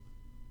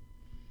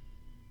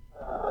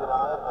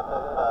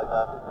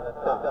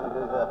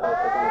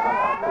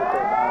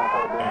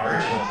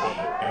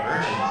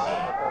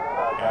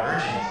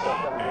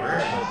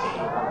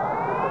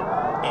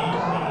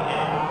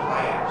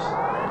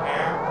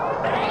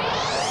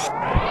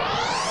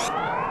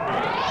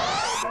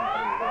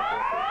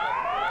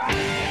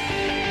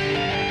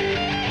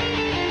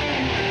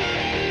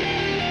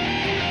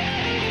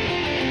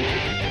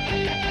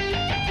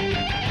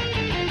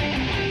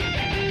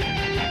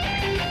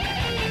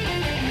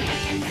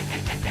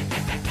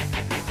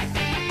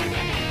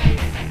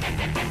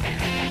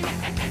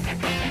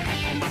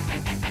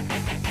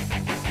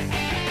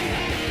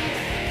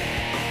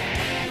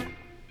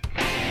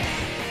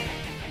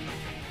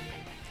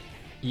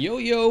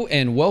Yo,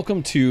 and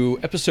welcome to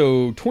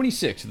episode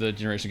 26 of the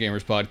Generation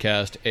Gamers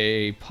podcast,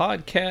 a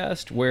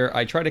podcast where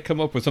I try to come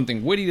up with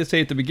something witty to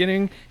say at the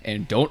beginning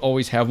and don't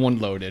always have one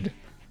loaded.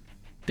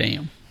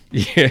 Damn.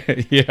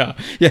 Yeah.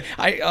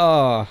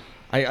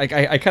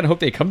 I kind of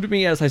hope they come to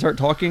me as I start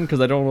talking because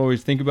I don't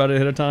always think about it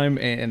ahead of time,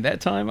 and that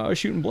time I was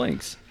shooting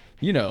blanks.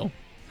 You know,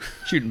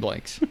 shooting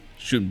blanks.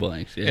 Shooting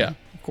blanks, yeah.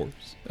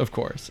 Of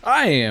course.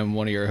 I am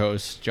one of your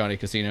hosts, Johnny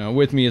Casino, and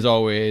with me as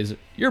always,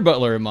 your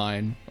butler and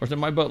mine, or is it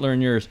my butler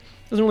and yours?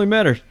 Doesn't really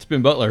matter. It's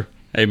been Butler.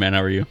 Hey man,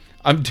 how are you?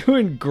 I'm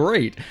doing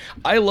great.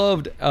 I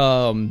loved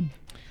how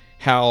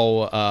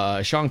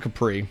Sean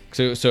Capri,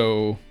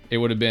 so it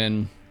would have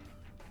been,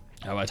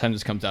 by the time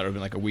this comes out, it would have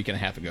been like a week and a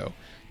half ago.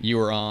 You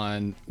were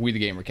on We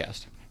the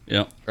Gamercast.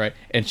 Yeah. Right?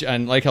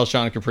 And like how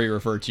Sean Capri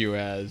referred to you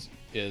as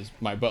is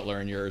my butler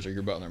and yours, or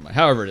your butler and mine.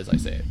 However it is I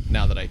say it,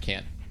 now that I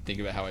can't think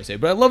about how I say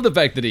it. But I love the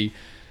fact that he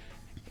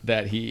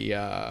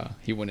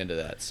went into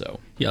that.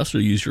 So He also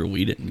used your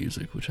lead-in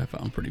music, which I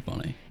found pretty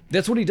funny.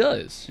 that's what he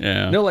does.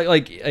 Yeah. No,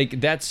 like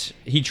that's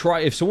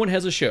if someone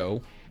has a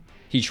show,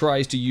 he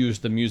tries to use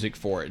the music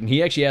for it. And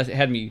he actually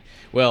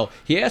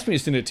he asked me to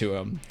send it to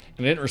him,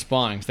 and I didn't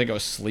respond. I think I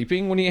was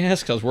sleeping when he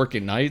asked, 'cause I was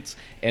working nights,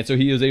 and so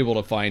he was able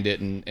to find it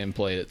and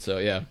play it. So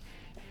yeah.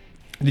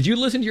 Did you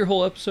listen to your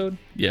whole episode?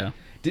 Yeah.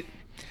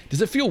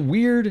 Does it feel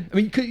weird? I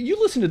mean,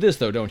 you listen to this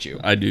though, don't you?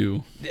 I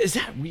do. Is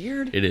that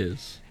weird? It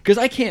is. Because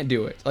I can't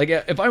do it. Like,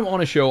 if I'm on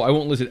a show, I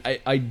won't listen.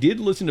 I did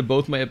listen to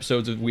both my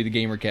episodes of We the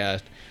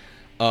Gamercast,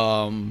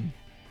 and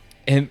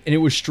it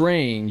was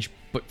strange,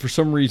 but for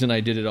some reason I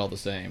did it all the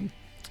same.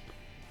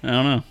 I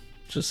don't know.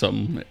 It's just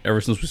something. Ever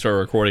since we started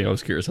recording, I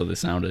was curious how they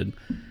sounded.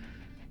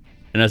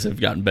 And as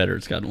they've gotten better,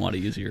 it's gotten a lot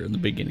easier. In the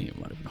beginning, it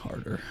might have been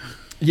harder.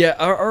 Yeah,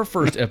 our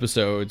first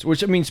episodes,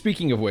 which, I mean,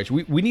 speaking of which,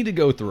 we need to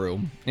go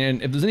through,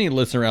 and if there's any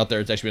listener out there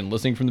that's actually been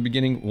listening from the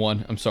beginning,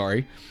 one, I'm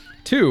sorry.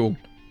 Two,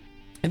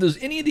 if there's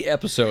any of the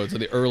episodes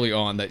of the early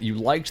on that you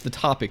liked the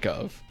topic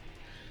of,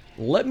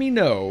 let me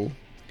know,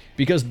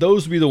 because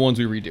those will be the ones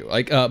we redo.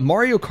 Like,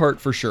 Mario Kart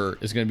for sure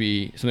is going to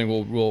be something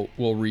we'll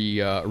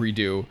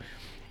redo,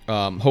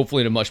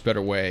 hopefully in a much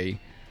better way.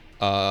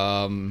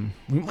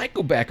 We might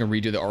go back and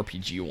redo the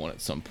RPG one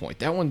at some point.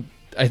 That one,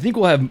 I think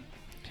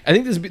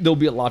there'll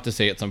be a lot to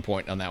say at some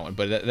point on that one,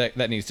 but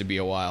that needs to be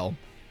a while.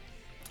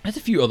 There's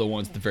a few other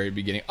ones at the very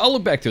beginning. I'll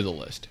look back through the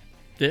list.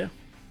 Yeah.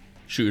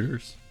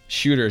 Shooters,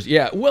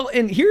 yeah. Well,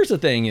 and here's the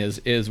thing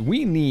is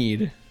we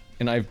need,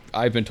 and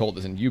I've been told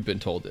this, and you've been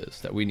told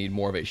this, that we need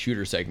more of a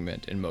shooter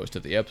segment in most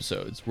of the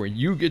episodes where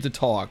you get to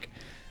talk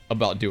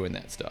about doing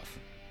that stuff.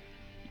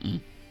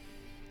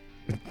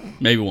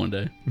 Maybe one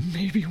day.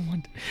 Maybe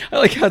one day. I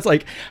like how it's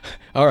like,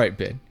 all right,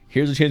 Ben,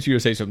 here's a chance for you to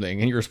say something,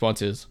 and your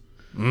response is,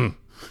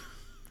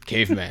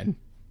 caveman.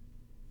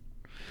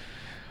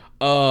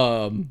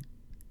 So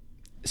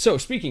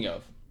speaking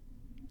of,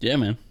 Yeah,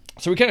 man.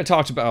 so we kind of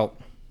talked about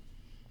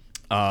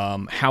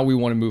how we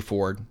want to move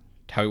forward,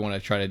 how we want to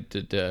try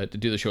to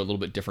do the show a little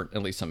bit different,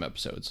 at least some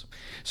episodes.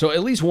 So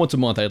at least once a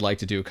month, I'd like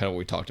to do kind of what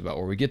we talked about,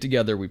 where we get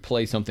together, we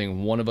play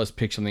something, one of us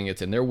picks something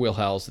that's in their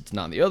wheelhouse, it's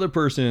not in the other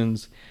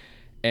person's,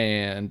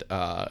 and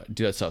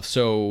do that stuff.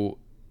 So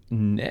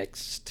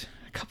next,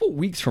 a couple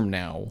weeks from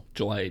now,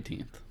 July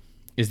 18th.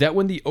 is that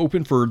when the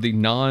open for the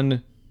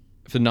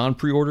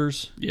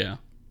non-pre-orders? Yeah.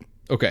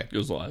 Okay. It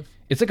was live.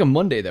 It's like a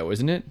Monday, though,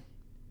 isn't it?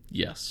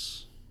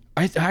 Yes.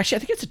 I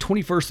think it's the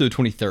 21st to the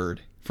 23rd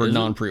for Is it?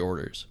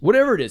 non-pre-orders.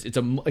 Whatever it is, it's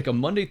like a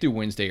Monday through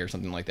Wednesday or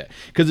something like that.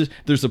 Because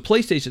there's a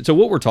PlayStation. So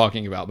what we're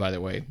talking about, by the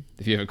way,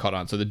 if you haven't caught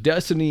on, so the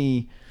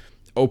Destiny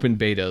open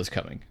beta is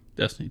coming.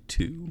 Destiny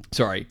 2.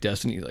 Sorry,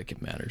 Destiny, like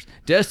it matters.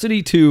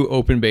 Destiny 2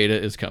 open beta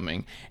is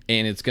coming,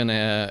 and it's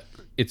gonna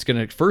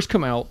first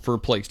come out for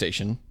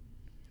PlayStation,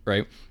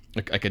 right?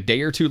 Like a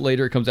day or two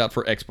later, it comes out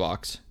for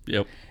Xbox.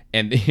 Yep.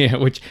 And yeah,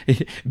 which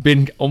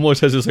Ben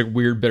almost has this like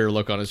weird bitter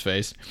look on his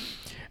face.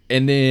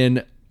 And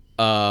then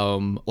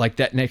like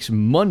that next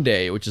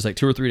Monday, which is like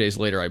 2 or 3 days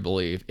later, I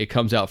believe, it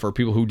comes out for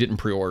people who didn't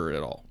pre-order it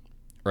at all.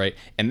 Right?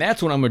 And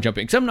that's when I'm gonna jump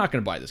in, because I'm not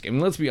gonna buy this game. I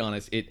mean, let's be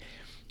honest,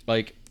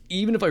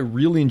 even if I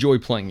really enjoy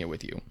playing it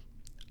with you,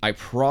 I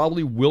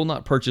probably will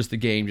not purchase the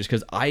game just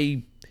because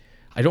I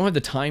don't have the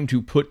time to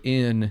put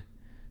in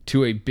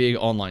to a big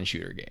online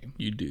shooter game.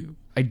 You do.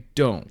 I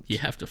don't. You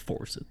have to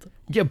force it, though.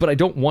 Yeah, but I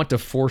don't want to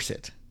force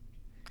it.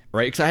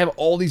 Right? Because I have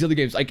all these other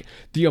games. Like,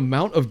 the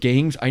amount of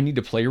games I need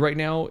to play right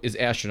now is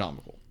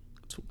astronomical.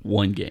 It's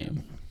one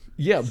game.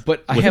 Yeah,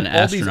 but I With have an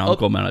all these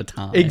astronomical amount of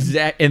time.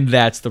 And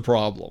that's the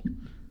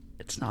problem.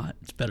 It's not.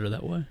 It's better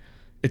that way.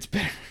 It's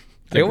better.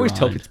 The I always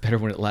tell grind. people it's better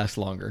when it lasts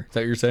longer. Is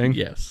that what you're saying?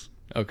 Yes.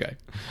 Okay.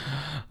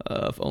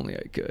 If only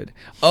I could.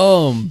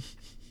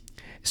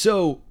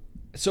 So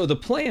the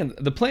plan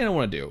I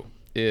want to do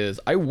is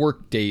I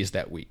work days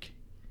that week.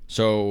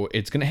 So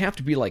it's going to have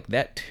to be like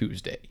that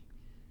Tuesday.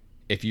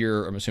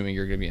 I'm assuming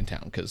you're going to be in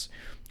town,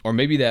 or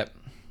maybe that,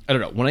 I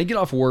don't know. When I get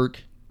off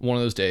work, one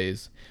of those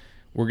days,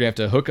 we're going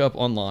to have to hook up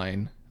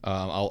online.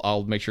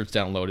 I'll make sure it's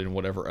downloaded and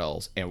whatever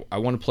else. And I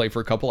want to play for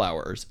a couple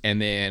hours. And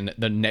then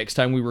the next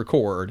time we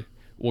record,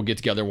 we'll get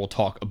together. We'll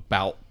talk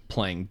about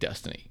playing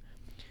Destiny.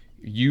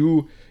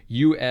 You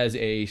as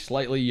a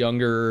slightly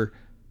younger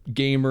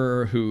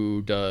gamer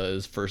who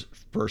does first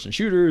person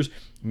shooters,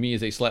 me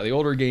as a slightly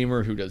older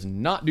gamer who does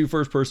not do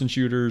first person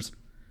shooters,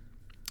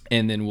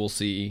 and then we'll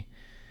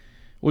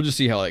just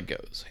see how that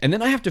goes. And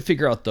then I have to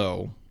figure out,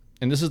 though,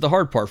 and this is the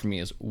hard part for me,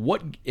 is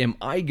what am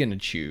I going to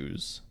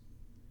choose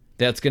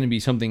that's going to be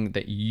something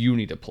that you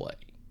need to play?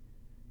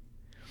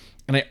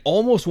 And I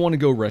almost want to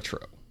go retro.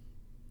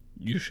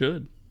 You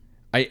should.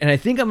 I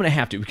think I'm going to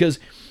have to, because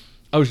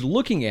I was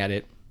looking at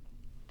it,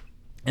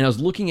 and I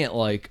was looking at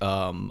like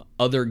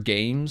other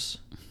games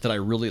that I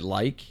really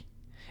like,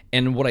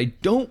 and what I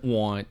don't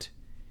want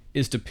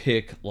is to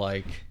pick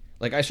like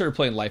I started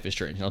playing Life is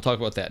Strange, and I'll talk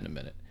about that in a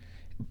minute.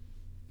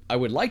 I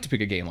would like to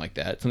pick a game like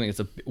that, something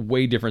that's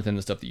way different than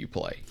the stuff that you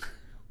play,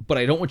 but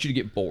I don't want you to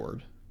get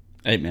bored.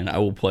 Hey man, I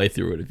will play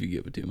through it if you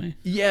give it to me.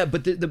 Yeah,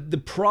 but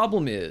the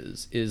problem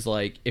is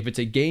like if it's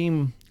a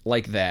game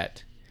like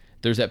that,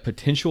 there's that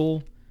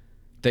potential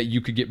that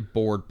you could get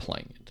bored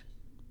playing it.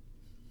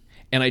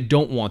 And I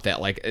don't want that.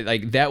 Like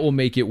that will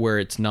make it where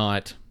it's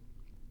not,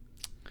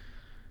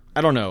 I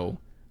don't know.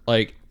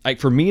 Like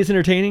for me it's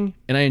entertaining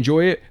and I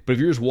enjoy it, but if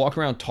you're just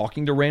walking around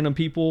talking to random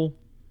people,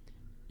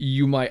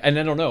 you might, and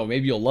I don't know,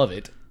 maybe you'll love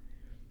it.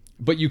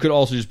 But you could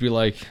also just be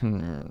like,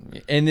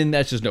 and then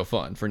that's just no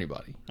fun for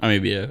anybody. I may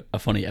be a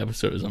funny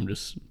episode is I'm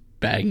just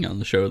bagging on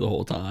the show the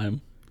whole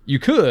time. You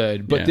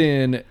could, but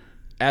then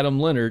Adam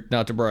Leonard,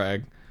 not to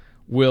brag,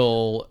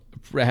 will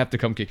have to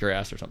come kick your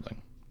ass or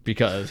something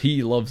because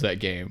he loves that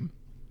game.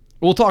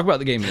 We'll talk about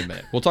the game in a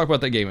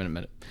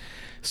minute.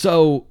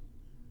 So,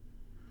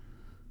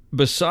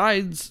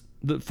 besides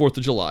the 4th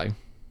of July,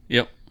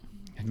 yep.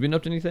 Have you been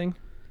up to anything?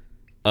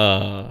 I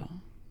don't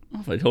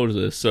know if I told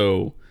you this.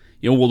 So,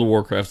 World of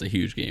Warcraft's a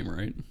huge game,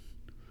 right?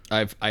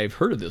 I've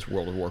heard of this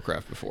World of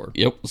Warcraft before.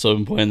 Yep. So I've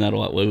been playing that a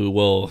lot lately.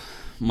 Well,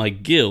 my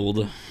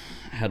guild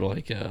had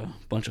like a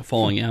bunch of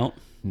falling out.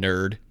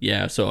 Nerd.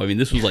 Yeah. So I mean,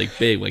 this was like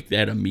big. Like they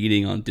had a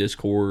meeting on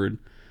Discord.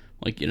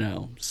 Like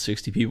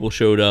 60 people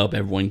showed up.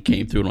 Everyone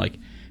came through and like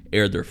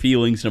aired their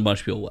feelings, and a bunch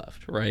of people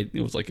left. Right.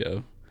 It was like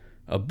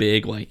a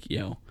big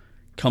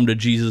come to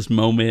Jesus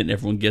moment, and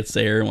everyone gets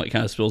there and like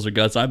kind of spills their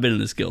guts. I've been in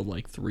this guild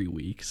like 3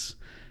 weeks.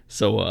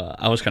 So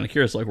I was kind of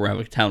curious, like we're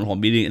having a town hall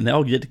meeting, and they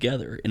all get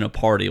together in a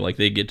party. Like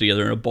they get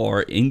together in a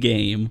bar in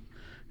game,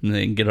 and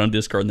they get on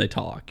Discord and they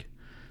talk.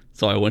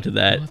 So I went to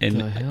that, What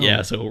and the hell?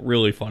 yeah, so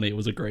really funny. It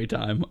was a great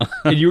time.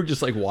 And you were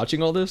just like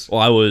watching all this?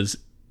 Well, I was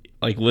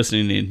like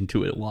listening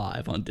into it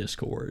live on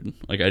Discord.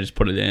 Like I just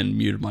put it in,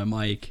 muted my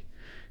mic,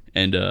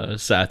 and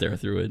sat there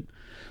through it.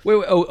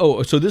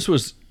 Wait, so this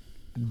was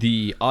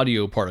the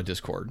audio part of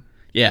Discord.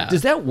 Yeah.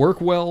 Does that work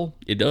well?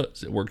 It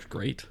does. It works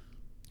great.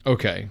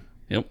 Okay.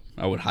 Yep.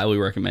 I would highly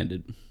recommend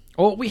it.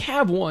 Well, we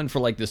have one for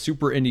like the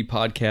super indie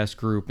podcast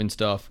group and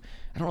stuff.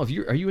 I don't know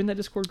if are you in that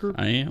Discord group?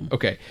 I am.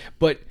 Okay.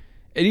 But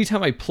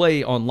anytime I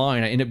play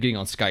online, I end up getting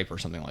on Skype or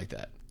something like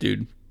that.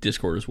 Dude,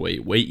 Discord is way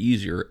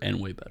easier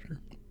and way better.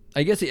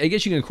 I guess you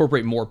can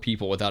incorporate more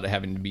people without it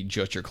having to be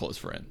just your close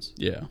friends.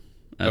 Yeah.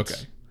 Okay.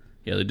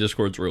 Yeah, the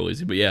Discord's real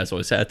easy. But yeah, so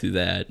I sat through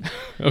that.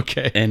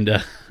 Okay.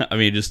 And, I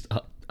mean, just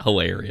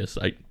hilarious.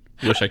 I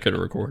wish I could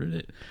have recorded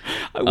it.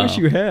 I wish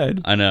you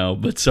had. I know.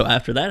 But so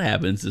after that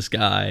happens, this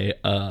guy,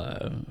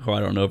 who I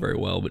don't know very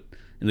well, but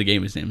in the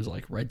game his name is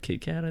like Red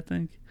Kit Kat, I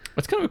think.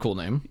 That's kind of a cool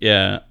name.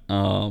 Yeah.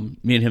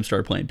 Me and him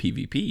started playing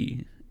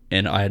PvP.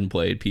 And I hadn't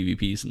played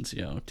PvP since,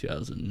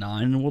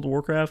 2009 in World of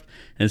Warcraft.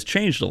 And it's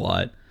changed a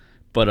lot.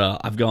 But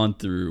I've gone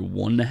through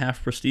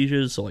 1.5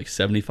 prestiges, so like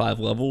 75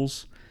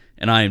 levels.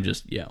 And I am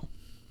just,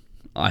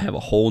 I have a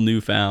whole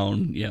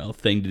newfound,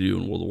 thing to do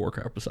in World of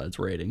Warcraft besides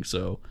raiding.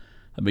 So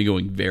I've been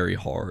going very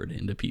hard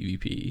into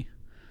PvP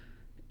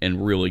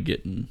and really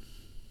getting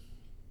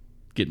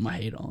my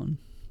hate on.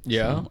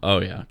 Yeah. So,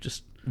 oh yeah,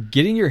 just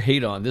getting your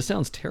hate on. This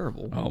sounds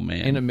terrible. Oh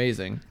man, and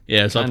amazing.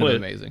 Yeah, so kind of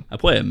amazing. I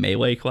play a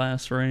melee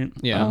class, right?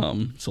 Yeah.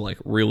 So like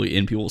really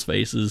in people's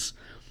faces,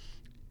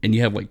 and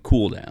you have like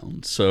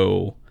cooldowns.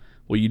 So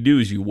what you do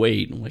is you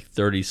wait in like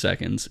 30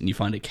 seconds, and you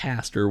find a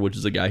caster, which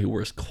is a guy who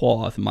wears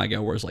cloth, and my guy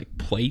wears like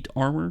plate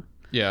armor.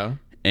 Yeah.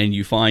 And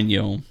you find,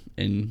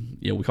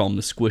 we call them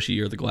the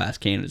squishy or the glass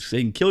cannons, 'cause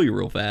they can kill you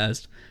real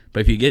fast. But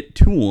if you get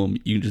to them,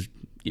 you can just,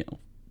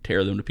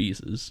 tear them to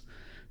pieces.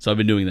 So I've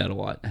been doing that a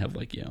lot. I have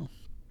like,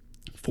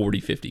 40,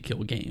 50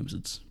 kill games.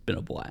 It's been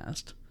a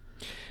blast.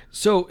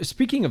 So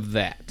speaking of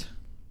that,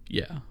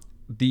 Yeah.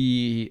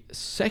 the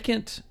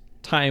second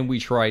time we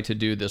try to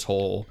do this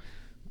whole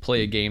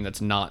play a game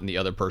that's not in the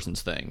other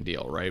person's thing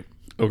deal, right?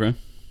 Okay.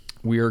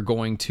 We are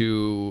going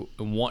to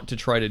want to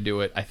try to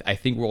do it. I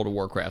think World of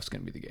Warcraft's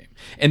going to be the game.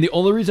 And the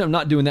only reason I'm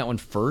not doing that one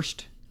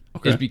first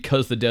is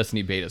because the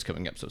Destiny beta is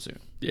coming up so soon.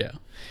 Yeah.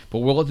 But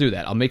we'll do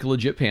that. I'll make a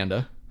legit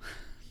panda,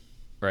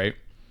 right?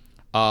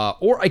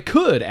 Or I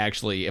could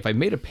actually, if I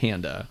made a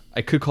panda,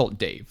 I could call it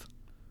Dave.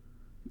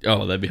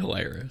 Oh, that'd be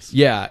hilarious.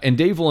 Yeah, and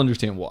Dave will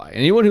understand why.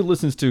 Anyone who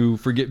listens to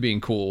Forget Being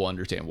Cool will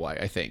understand why,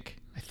 I think.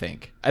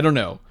 I don't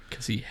know.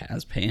 Because he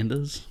has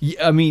pandas?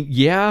 Yeah, I mean,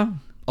 yeah.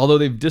 Although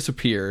they've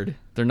disappeared.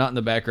 They're not in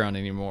the background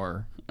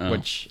anymore. Oh.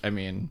 Which, I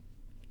mean,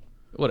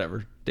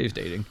 whatever. Dave's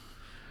dating.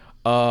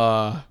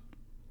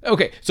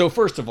 Okay, so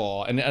first of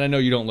all, and I know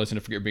you don't listen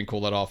to Forget Being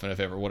Cool that often, if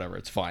ever, whatever,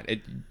 it's fine.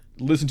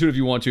 Listen to it if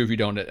you want to. If you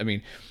don't, I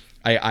mean,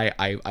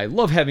 I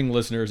love having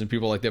listeners and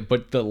people like that,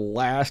 but the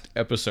last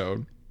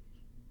episode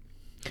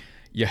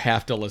you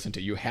have to listen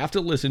to. You have to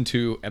listen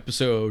to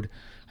episode,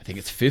 I think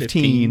it's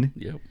 15.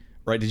 Yep.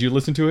 Right? Did you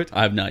listen to it?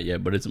 I have not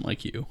yet, but it's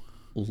like you.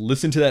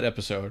 Listen to that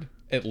episode,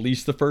 at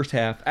least the first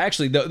half.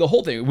 Actually, the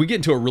whole thing, we get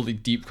into a really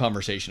deep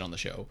conversation on the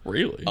show.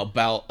 Really?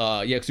 About,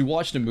 because we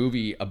watched a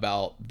movie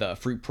about the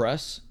Free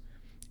Press,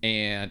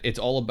 and it's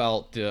all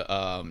about the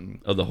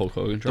the Hulk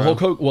Hogan trial? The Hulk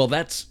Hogan. Well,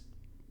 that's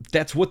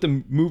what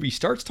the movie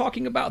starts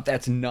talking about.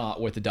 That's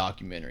not what the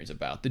documentary is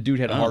about. The dude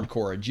had a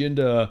hardcore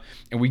agenda,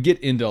 and we get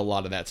into a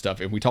lot of that stuff.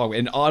 And we talk,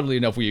 and oddly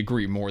enough, we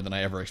agree more than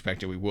I ever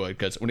expected we would.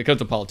 Because when it comes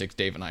to politics,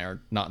 Dave and I are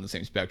not in the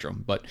same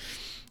spectrum. But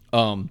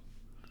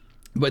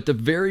at the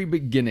very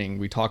beginning,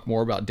 we talk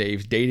more about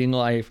Dave's dating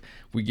life.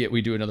 We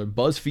do another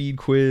BuzzFeed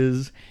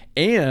quiz,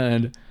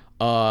 and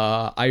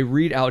I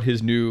read out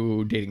his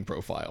new dating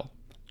profile.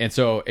 And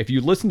so if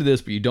you listen to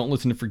this, but you don't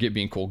listen to Forget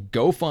Being Cool,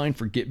 go find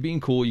Forget Being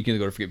Cool. You can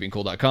go to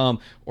forgetbeingcool.com,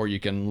 or you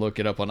can look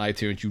it up on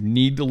iTunes. You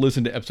need to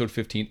listen to episode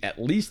 15, at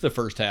least the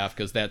first half,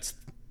 because that's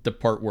the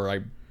part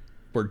where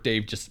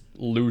Dave just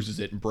loses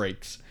it and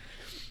breaks.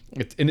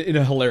 It's in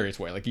a hilarious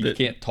way. Like, he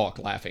can't talk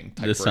laughing.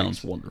 This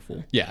sounds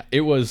wonderful. Yeah,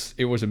 it was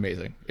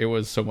amazing. It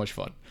was so much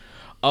fun.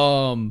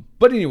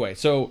 But anyway,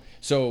 so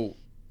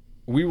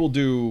we will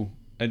do,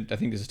 and I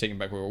think this is taken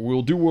back,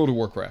 we'll do World of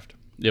Warcraft.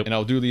 Yep. And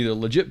I'll do either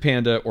Legit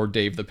Panda or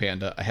Dave the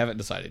Panda. I haven't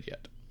decided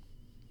yet.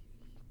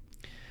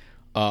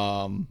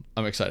 I'm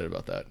excited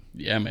about that.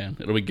 Yeah, man.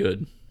 It'll be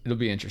good. It'll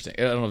be interesting.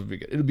 I don't know if it'll be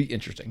good. It'll be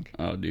interesting.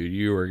 Oh, dude,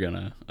 you are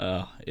gonna.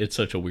 It's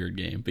such a weird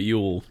game, but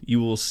you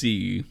will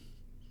see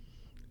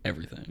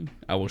everything.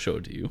 I will show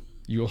it to you.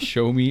 You'll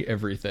show me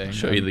everything. I'll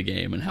show you the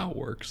game and how it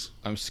works.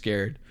 I'm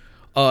scared.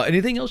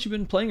 Anything else you've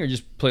been playing, or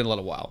just playing a lot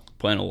of WoW?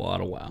 Playing a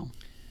lot of WoW.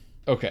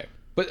 Okay.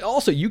 But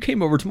also, you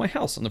came over to my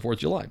house on the 4th of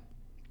July.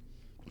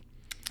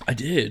 I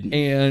did.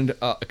 And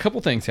a couple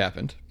things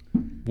happened.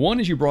 One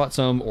is you brought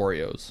some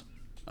Oreos.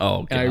 Oh,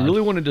 God. And I really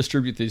want to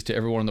distribute these to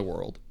everyone in the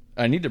world.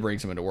 I need to bring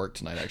some into work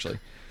tonight, actually.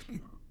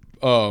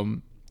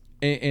 And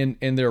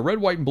they're red,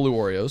 white, and blue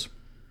Oreos.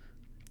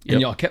 And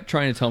y'all kept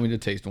trying to tell me to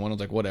taste one. I was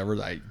like, whatever.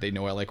 They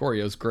know I like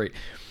Oreos. Great.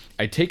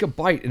 I take a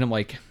bite, and I'm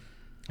like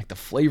the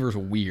flavor's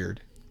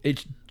weird.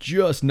 It's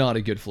just not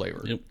a good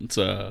flavor. Yep. It's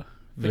a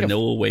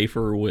vanilla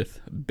wafer with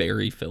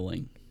berry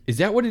filling. Is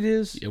that what it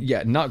is? Yep.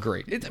 Yeah, not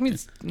great.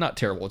 It's not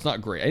terrible. It's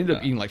not great. I ended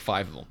up eating like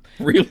 5 of them.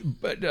 Really?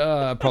 But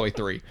probably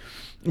 3.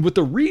 But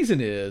the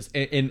reason is,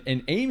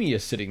 and Amy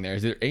is sitting there.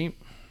 Is it Amy?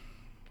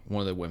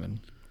 One of the women.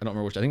 I don't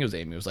remember which. I think it was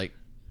Amy. It was like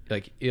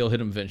it'll hit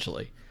him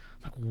eventually.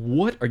 I'm like,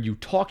 what are you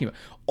talking about?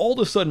 All of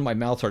a sudden, my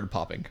mouth started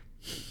popping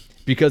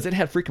because it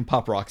had freaking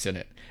Pop Rocks in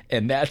it,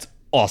 and that's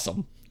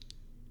awesome.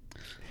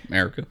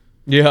 America.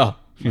 Yeah.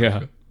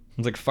 It's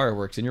like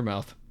fireworks in your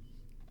mouth.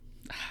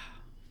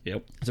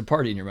 Yep. It's a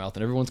party in your mouth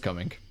and everyone's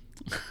coming.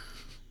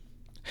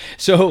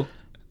 So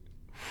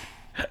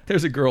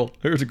there's a girl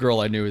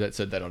I knew that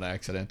said that on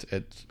accident.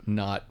 It's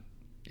not,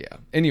 yeah.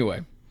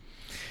 Anyway,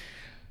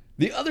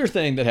 the other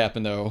thing that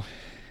happened though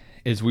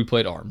is we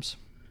played ARMS.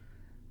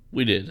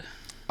 We did.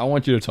 I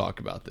want you to talk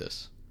about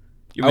this.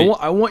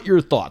 I want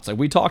your thoughts. Like,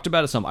 we talked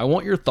about it some. I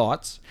want your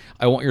thoughts.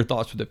 I want your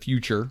thoughts for the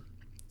future.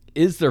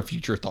 Is there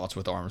future thoughts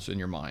with ARMS in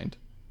your mind?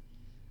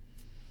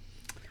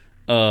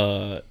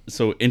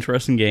 So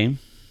interesting game.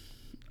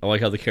 I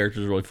like how the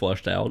characters are really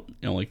fleshed out.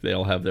 You know, like they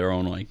all have their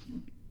own like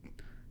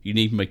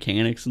unique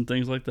mechanics and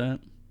things like that.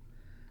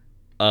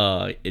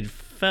 It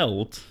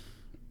felt,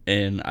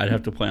 and I'd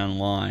have to play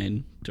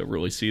online to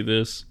really see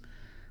this,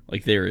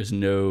 like there is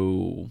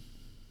no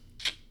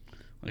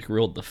like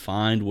real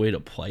defined way to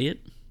play it.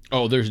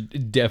 Oh, there's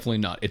definitely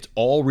not. It's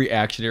all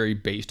reactionary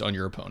based on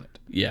your opponent.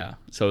 Yeah.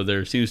 So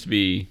there seems to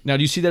be. Now,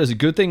 do you see that as a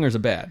good thing or as a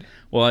bad?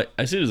 Well,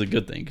 I see it as a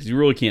good thing because you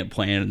really can't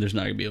plan, and there's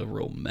not going to be a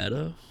real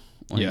meta.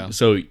 Like, yeah.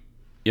 So,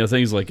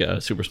 things like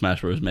Super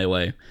Smash Bros.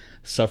 Melee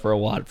suffer a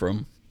lot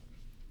from,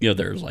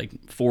 there's like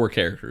 4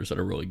 characters that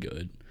are really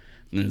good.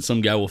 And then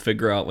some guy will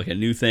figure out like a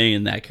new thing,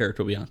 and that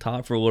character will be on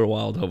top for a little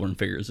while until everyone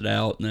figures it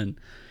out, and then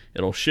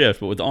it'll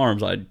shift. But with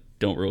ARMS, I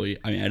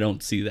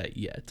don't see that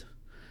yet.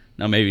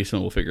 Now, maybe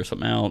someone will figure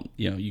something out.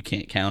 You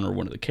can't counter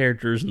one of the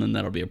characters, and then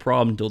that'll be a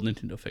problem until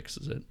Nintendo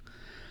fixes it.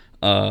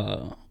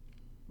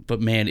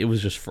 But man, it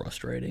was just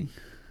frustrating.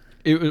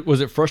 Was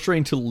it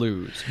frustrating to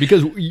lose?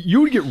 Because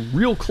you would get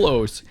real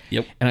close.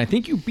 Yep. And I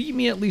think you beat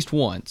me at least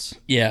once.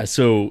 Yeah,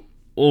 so,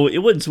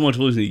 it wasn't so much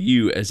losing to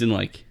you as in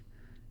like,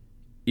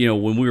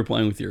 when we were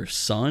playing with your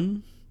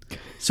son.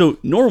 So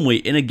normally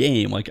in a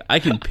game, like I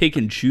can pick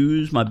and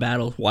choose my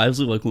battles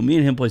wisely. Like when me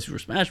and him play Super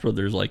Smash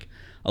Brothers, like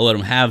I'll let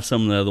him have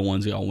some of the other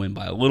ones. I'll win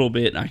by a little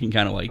bit, and I can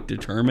kind of like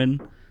determine.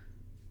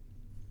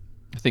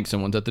 I think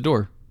someone's at the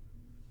door.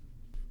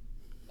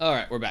 All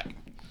right, we're back.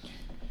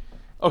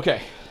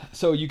 Okay,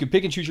 so you can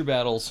pick and choose your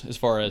battles as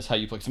far as how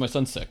you play. So my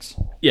son's 6.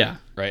 Yeah.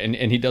 Right,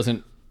 and he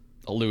doesn't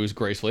lose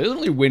gracefully. He doesn't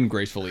really win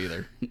gracefully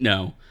either.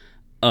 No.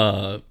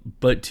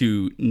 But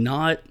to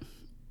not,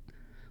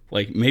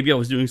 like, maybe I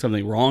was doing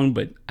something wrong,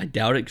 but I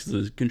doubt it because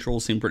the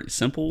controls seem pretty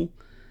simple.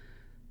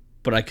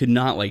 But I could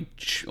not,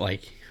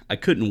 I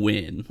couldn't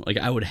win. Like,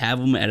 I would have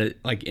him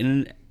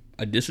in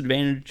a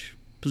disadvantaged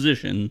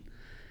position,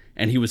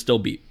 and he would still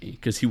beat me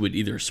because he would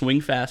either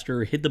swing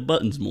faster, hit the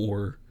buttons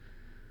more.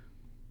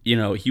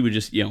 He would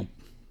just,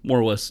 more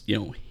or less,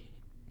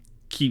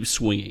 keep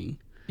swinging.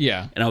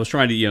 Yeah. And I was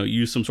trying to,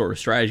 use some sort of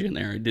strategy in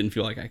there. I didn't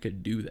feel like I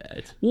could do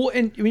that. Well,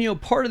 and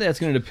part of that's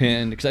going to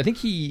depend because I think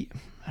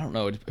I don't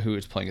know who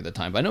was playing at the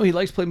time, but I know he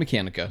likes to play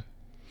Mechanica, and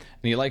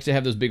he likes to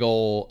have those big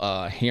old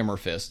hammer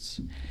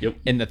fists. Yep.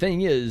 And the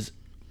thing is,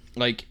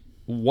 like,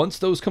 once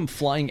those come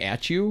flying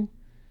at you,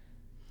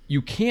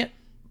 you can't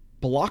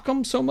block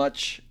them so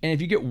much, and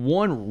if you get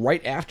one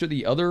right after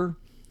the other,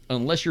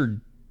 unless you're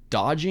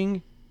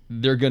dodging,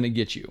 they're going to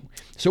get you.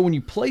 So when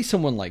you play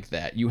someone like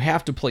that, you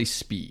have to play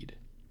speed.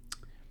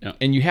 Yeah.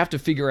 And you have to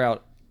figure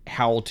out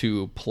how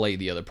to play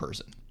the other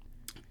person.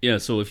 Yeah,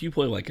 so if you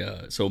play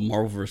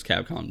Marvel vs.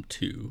 Capcom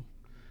 2,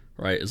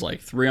 right, is like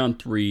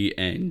 3-on-3,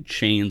 and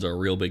chains are a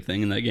real big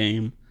thing in that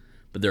game,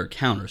 but there are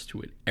counters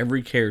to it.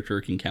 Every character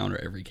can counter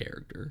every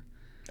character.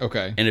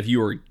 Okay. And if you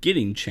are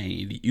getting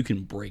chained, you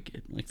can break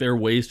it. Like, there are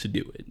ways to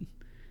do it.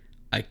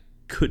 I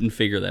couldn't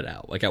figure that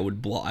out. Like, I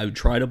would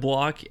try to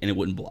block, and it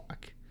wouldn't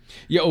block.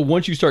 Yeah, well,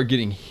 once you start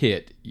getting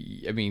hit,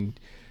 I mean...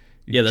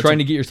 Yeah, trying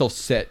to get yourself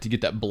set to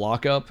get that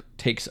block up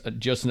takes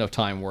just enough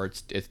time where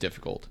it's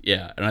difficult.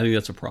 Yeah, and I think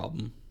that's a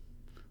problem.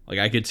 Like,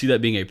 I could see that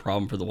being a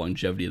problem for the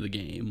longevity of the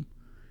game.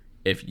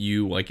 If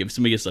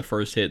somebody gets the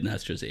first hit and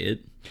that's just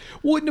it.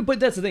 Well, no, but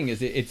that's the thing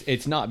is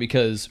it's not,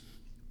 because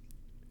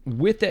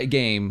with that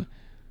game,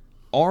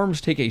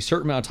 arms take a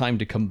certain amount of time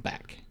to come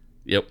back.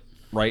 Yep.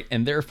 Right,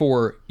 and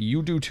therefore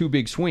you do 2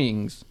 big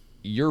swings,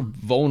 you're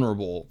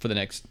vulnerable for the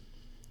next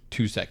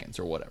 2 seconds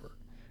or whatever.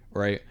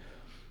 Right.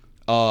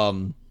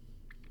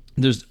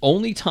 There's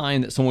only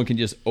time that someone can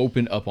just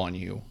open up on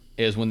you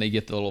is when they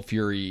get the little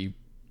fury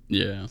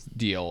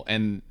deal.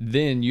 And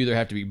then you either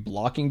have to be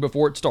blocking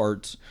before it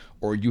starts,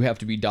 or you have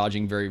to be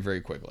dodging very, very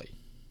quickly.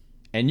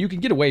 And you can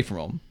get away from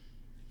them,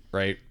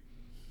 right?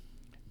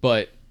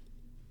 But,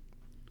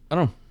 I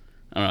don't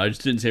know. I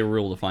just didn't say a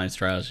real defined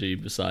strategy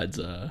besides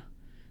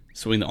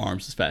swing the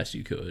arms as fast as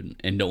you could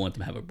and don't let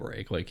them have a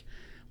break. Like,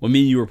 when me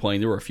and you were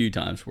playing, there were a few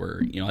times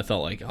where, I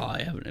felt like,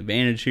 I have an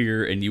advantage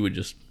here, and you would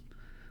just...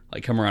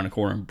 like, come around a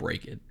corner and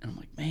break it. And I'm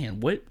like, man,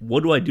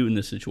 what do I do in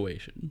this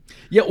situation?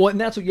 Yeah, well, and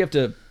that's what you have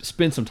to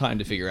spend some time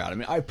to figure out. I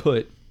mean, I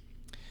put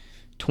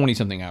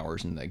 20-something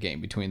hours in that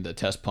game between the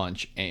test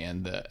punch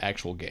and the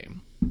actual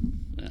game.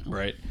 Yeah.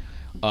 Right?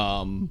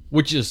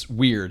 Which is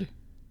weird,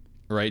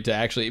 right? To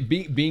actually...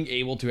 being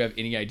able to have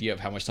any idea of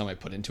how much time I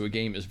put into a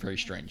game is very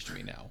strange to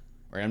me now.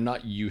 Right? I'm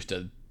not used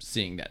to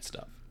seeing that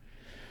stuff.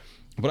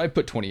 But I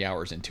put 20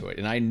 hours into it,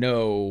 and I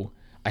know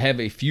I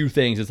have a few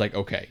things. It's like,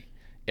 okay,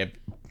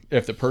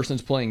 if the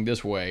person's playing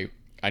this way,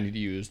 I need to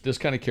use this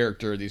kind of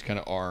character, these kind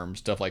of arms,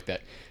 stuff like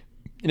that.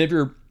 And if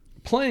you're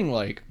playing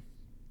like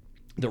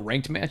the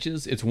ranked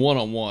matches, it's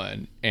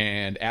one-on-one,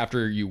 and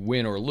after you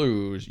win or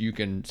lose, you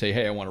can say,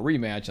 hey, I want a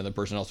rematch, and the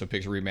person also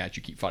picks a rematch.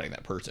 You keep fighting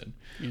that person.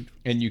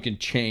 And you can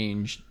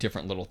change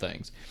different little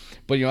things.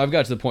 But, I've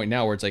got to the point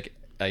now where it's like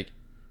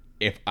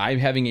if I'm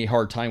having a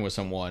hard time with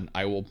someone,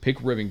 I will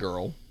pick Ribbon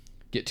Girl,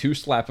 get 2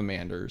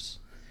 Slap-A-Manders,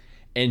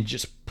 and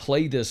just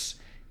play this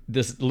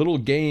little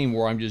game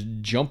where I'm just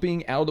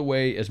jumping out of the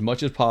way as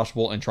much as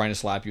possible and trying to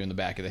slap you in the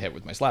back of the head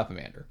with my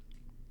Slap-A-Mander.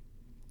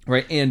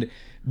 Right? And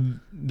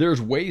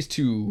there's ways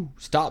to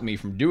stop me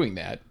from doing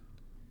that,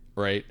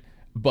 right?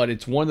 But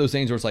it's one of those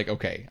things where it's like,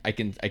 okay, I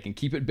can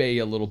keep at bay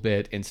a little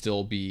bit and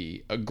still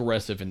be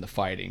aggressive in the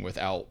fighting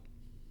without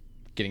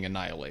getting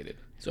annihilated.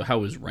 So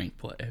how is ranked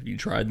play? Have you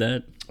tried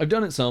that? I've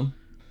done it some.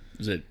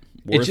 Is it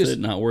worth it?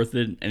 Not worth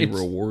it? Any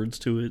rewards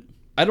to it?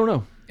 I don't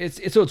know.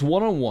 It's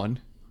one-on-one.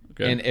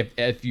 Okay. And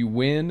if you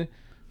win,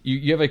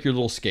 you have like your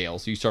little scale.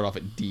 So you start off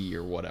at D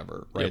or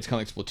whatever, right? Yep. It's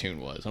kind of like Splatoon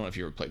was. I don't know if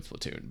you ever played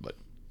Splatoon, but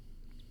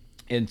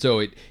and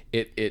so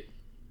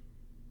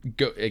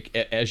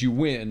as you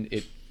win,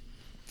 it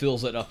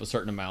fills it up a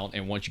certain amount,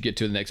 and once you get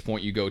to the next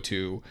point, you go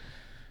to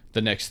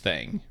the next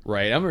thing,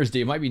 right? I remember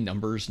it might be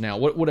numbers now,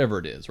 whatever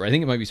it is, right? I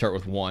think it might be start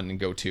with 1 and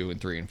go 2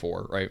 and 3 and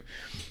 4, right?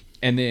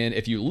 And then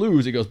if you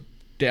lose, it goes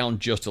down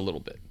just a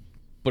little bit,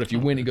 but if you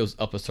win, it goes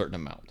up a certain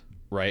amount.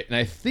 Right, and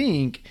I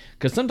think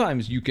because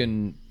sometimes you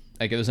can,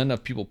 like, if there's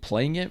enough people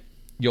playing it,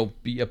 you'll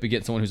be up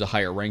against someone who's a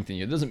higher rank than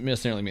you. It doesn't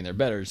necessarily mean they're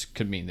better; it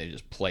could mean they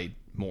just played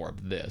more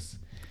of this.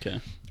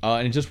 Okay.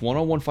 And it's just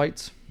one-on-one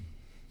fights.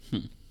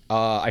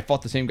 I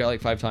fought the same guy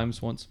like 5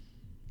 times once,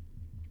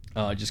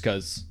 just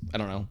because I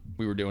don't know,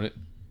 we were doing it.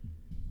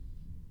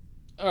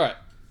 All right.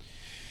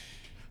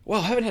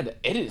 Well, I haven't had to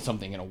edit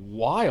something in a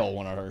while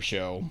on our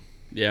show.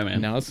 Yeah,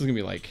 man. Now this is gonna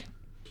be like,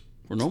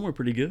 we're normally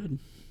pretty good.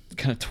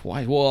 Kind of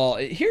twice. Well,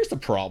 here's the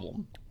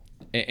problem,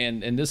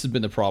 and this has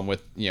been the problem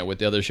with with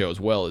the other show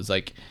as well. Is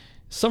like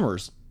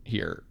summer's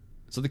here,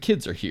 so the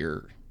kids are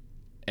here,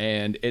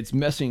 and it's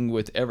messing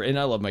with every. And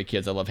I love my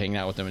kids. I love hanging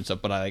out with them and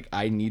stuff. But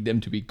I need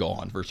them to be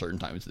gone for certain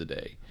times of the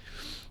day,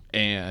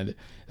 and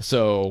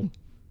so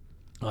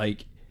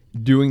like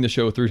doing the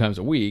show 3 times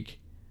a week,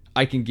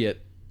 I can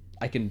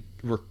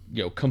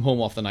come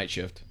home off the night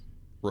shift,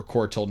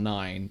 record till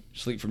 9,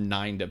 sleep from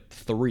 9 to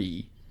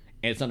 3,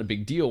 and it's not a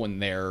big deal when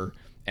they're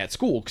at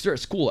school because they're at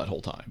school that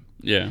whole time.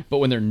 Yeah. But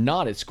when they're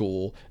not at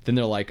school, then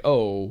they're like,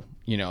 oh,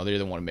 they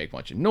either want to make a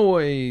bunch of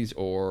noise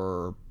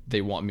or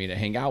they want me to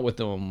hang out with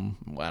them.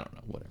 Well, I don't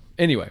know, whatever.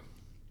 Anyway,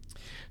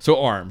 so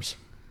ARMS.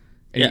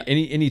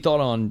 Any thought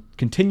on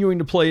continuing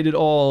to play it at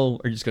all,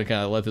 or just gonna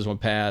kind of let this one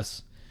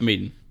pass? I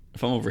mean,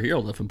 if I'm over here,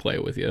 I'll definitely play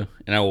it with you,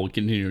 and I will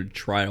continue to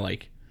try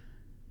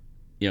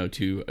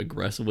to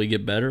aggressively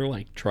get better,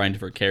 like trying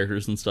different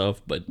characters and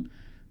stuff. But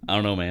I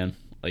don't know, man.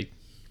 Like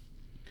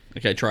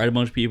I tried a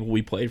bunch of people.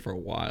 We played for a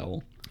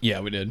while. Yeah,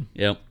 we did.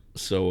 Yep.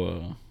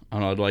 So I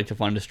don't know. I'd like to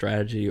find a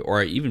strategy,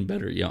 or even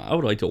better, I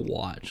would like to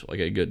watch like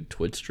a good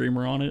Twitch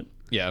streamer on it.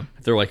 Yeah.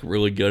 If they're like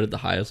really good at the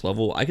highest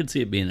level, I could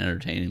see it being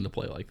entertaining to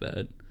play like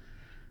that.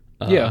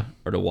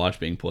 Or to watch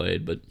being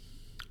played. But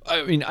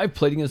I mean, I've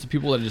played against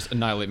people that just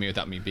annihilate me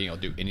without me being able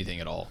to do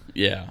anything at all.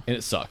 yeah. And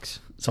it sucks.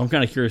 So I'm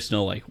kind of curious to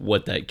know like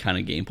what that kind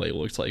of gameplay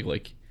looks like.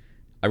 Like,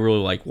 I really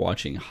like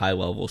watching high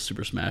level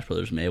Super Smash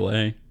Brothers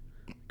Melee.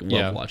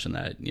 Love watching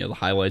that. The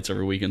highlights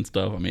every week and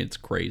stuff. I mean, it's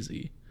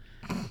crazy.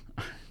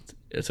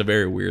 It's a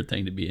very weird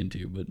thing to be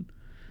into, but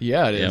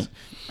yeah, it is.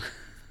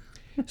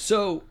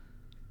 So,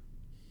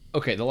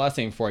 okay, the last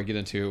thing before I get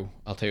into,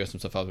 I'll tell you some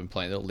stuff I've been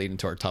playing that'll lead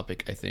into our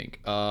topic, I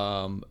think.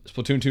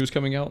 Splatoon 2 is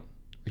coming out.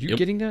 Are you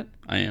getting that?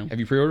 I am. Have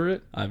you pre-ordered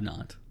it? I've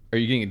not. Are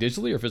you getting it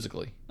digitally or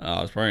physically?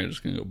 I was probably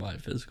just going to go buy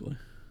it physically.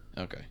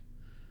 Okay,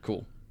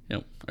 cool.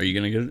 Yep. Are you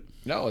going to get it?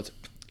 No,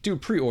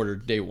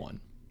 pre-ordered day 1.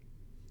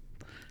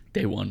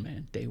 Day 1,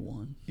 man. Day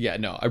 1. Yeah,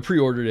 no, I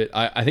pre-ordered it.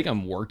 I think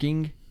I'm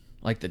working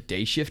like the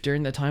day shift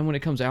during that time when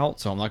it comes out,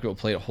 so I'm not going to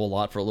play it a whole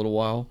lot for a little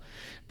while.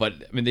 But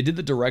I mean, they did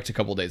the direct a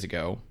couple days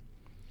ago,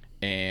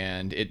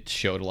 and it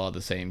showed a lot of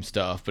the same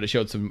stuff, but it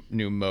showed some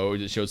new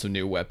modes, it showed some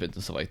new weapons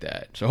and stuff like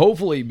that. So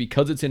hopefully,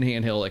 because it's in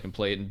handheld, I can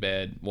play it in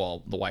bed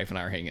while the wife and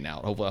I are hanging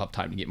out. Hopefully I'll have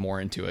time to get more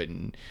into it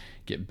and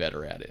get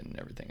better at it and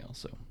everything else.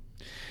 So,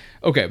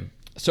 okay,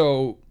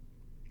 so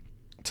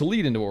to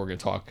lead into what we're going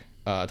to talk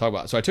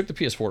about, so I took the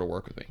PS4 to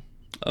work with me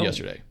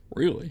yesterday.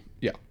 Really?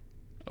 Yeah.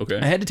 Okay.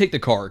 I had to take the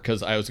car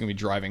because I was going to be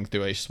driving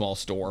through a small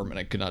storm and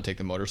I could not take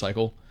the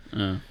motorcycle.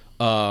 So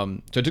I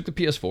took the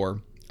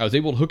PS4. I was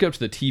able to hook it up to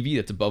the TV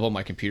that's above all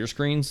my computer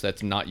screens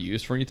that's not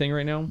used for anything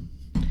right now.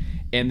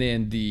 And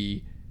then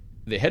the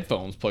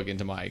headphones plug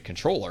into my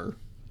controller.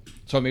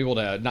 So I'm able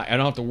to I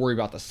don't have to worry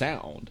about the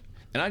sound.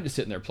 And I'm just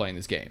sitting there playing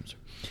these games.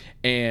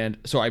 And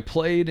so I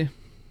played,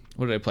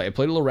 what did I play? I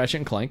played a little Ratchet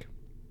and Clank.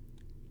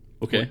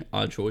 Okay.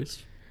 Odd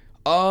choice.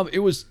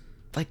 It was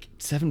like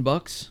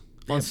 $7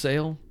 on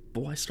sale.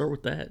 But why start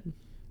with that?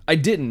 I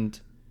didn't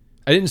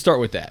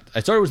start with that. I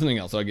started with something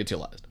else that I'll get to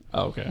last.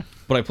 Oh, okay.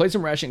 But I played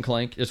some Ratchet and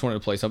Clank. Just wanted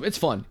to play some. It's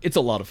fun. It's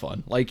a lot of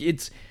fun. Like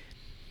it's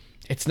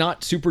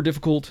not super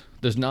difficult.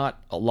 There's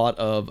not a lot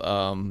of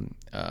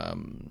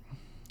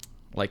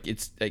like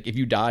it's like if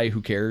you die,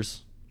 who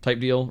cares type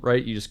deal,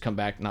 right? You just come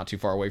back not too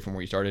far away from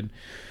where you started.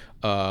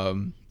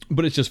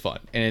 But it's just fun,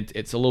 and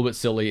it's a little bit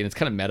silly, and it's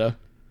kind of meta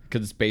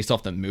because it's based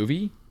off the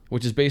movie,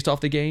 which is based off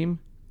the game.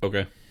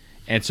 Okay.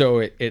 And so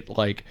it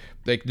like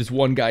this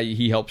one guy,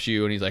 he helps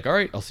you and he's like, all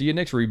right, I'll see you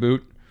next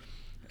reboot.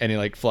 And he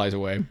like flies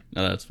away.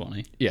 No, that's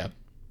funny. Yeah.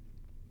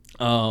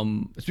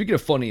 Speaking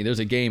of funny, there's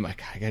a game, I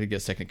got to get a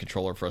second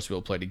controller for us to be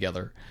able to play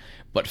together.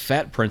 But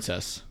Fat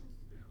Princess,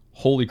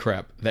 holy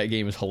crap, that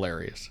game is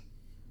hilarious.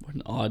 What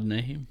an odd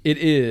name. It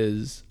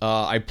is.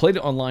 I played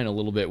it online a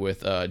little bit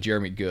with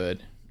Jeremy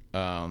Good.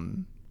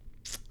 You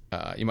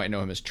might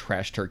know him as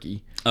Trash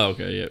Turkey. Oh,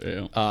 okay, yeah.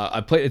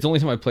 It's the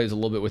only time I played is a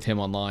little bit with him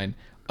online.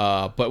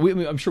 But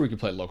I'm sure we could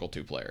play local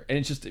 2-player. And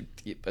it's just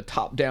a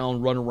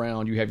top-down run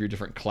around. You have your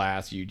different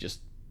class. You just,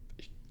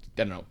 I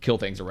don't know, kill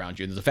things around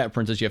you. There's a fat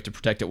princess you have to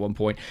protect at one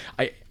point.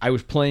 I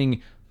was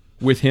playing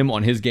with him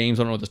on his games.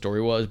 I don't know what the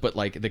story was, but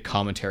like the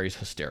commentary is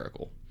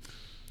hysterical.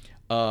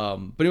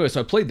 But anyway,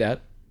 so I played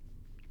that.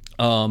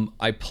 I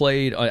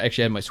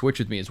actually had my Switch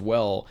with me as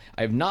well.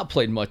 I have not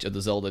played much of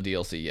the Zelda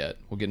DLC yet.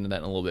 We'll get into that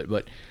in a little bit.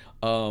 But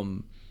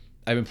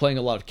I've been playing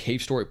a lot of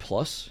Cave Story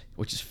Plus,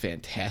 which is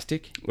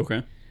fantastic.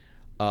 Okay.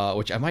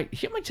 Which I might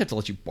just have to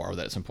let you borrow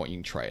that at some point. You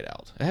can try it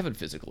out. I have it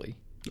physically.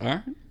 All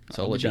right.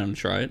 So I'll let you down to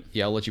try it.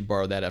 Yeah, I'll let you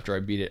borrow that after I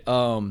beat it.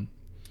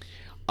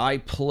 I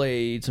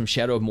played some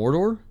Shadow of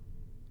Mordor,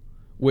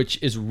 which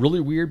is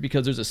really weird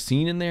because there's a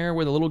scene in there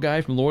where the little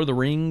guy from Lord of the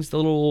Rings, the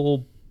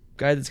little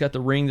guy that's got the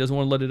ring, doesn't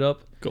want to let it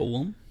up.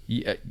 Golem?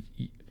 Yeah,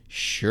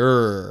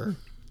 sure,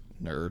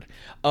 nerd.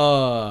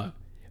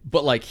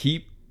 But like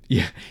he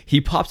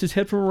pops his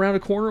head from around a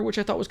corner, which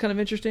I thought was kind of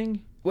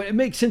interesting. Well, it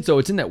makes sense though.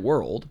 It's in that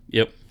world.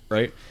 Yep.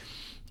 Right.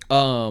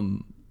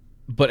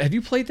 But have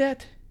you played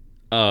that?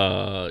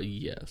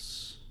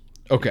 Yes.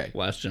 Okay.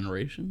 Last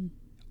Generation?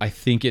 I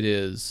think it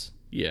is.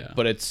 Yeah.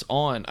 But it's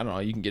on, I don't know,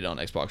 you can get it on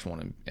Xbox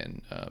One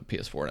and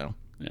PS4 now.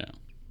 Yeah.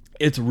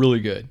 It's really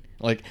good.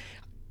 Like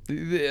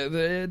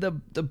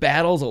the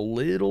battle's a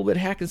little bit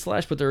hack and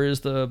slash, but there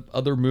is the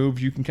other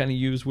moves you can kind of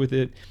use with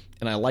it.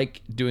 And I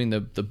like doing the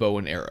bow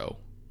and arrow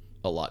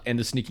a lot, and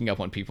the sneaking up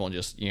on people and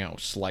just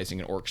slicing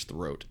an orc's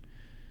throat.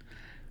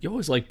 You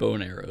always like bow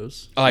and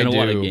arrows. I in do. A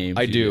lot of games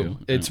I you do.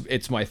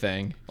 It's my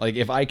thing. Like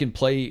if I can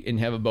play and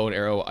have a bow and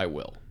arrow, I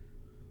will.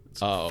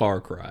 Far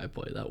Cry, I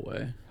play that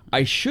way.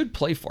 I should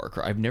play Far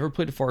Cry. I've never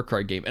played a Far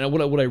Cry game, and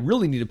what I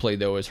really need to play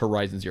though is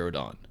Horizon Zero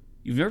Dawn.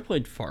 You've never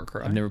played Far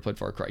Cry? I've never played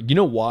Far Cry. You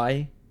know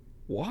why?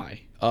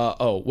 Why?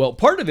 Well,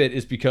 part of it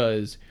is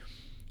because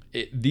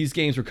these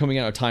games were coming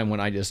out at a time when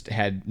I just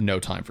had no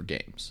time for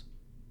games.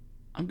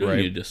 I'm doing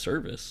you a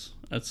disservice.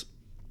 That's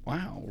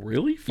wow,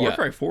 really? Far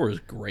Cry 4 is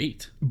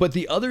great. But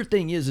the other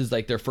thing is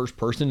like they're first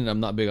person, and I'm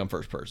not big on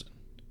first person.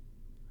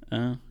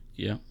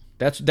 Yeah.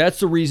 That's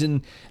the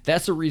reason.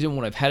 That's the reason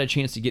when I've had a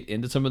chance to get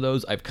into some of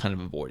those, I've kind of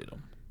avoided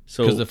them.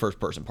 So because of the first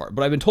person part.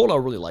 But I've been told I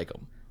really like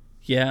them.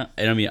 Yeah,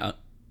 and I mean, I'll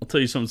tell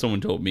you something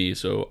someone told me.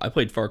 So I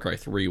played Far Cry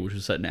 3, which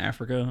was set in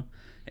Africa,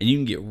 and you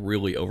can get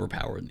really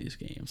overpowered in these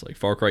games. Like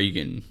Far Cry, you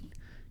can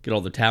get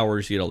all the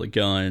towers, you get all the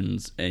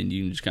guns, and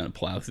you can just kind of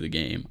plow through the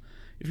game.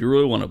 If you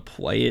really want to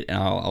play it, and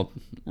I'll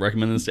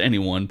recommend this to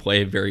anyone,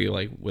 play it very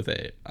with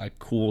a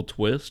cool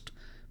twist.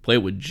 Play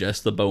it with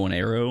just the bow and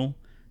arrow,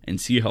 and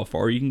see how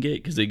far you can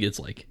get, because it gets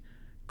like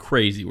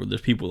crazy where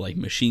there's people with like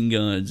machine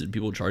guns and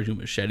people charging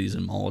machetes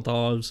and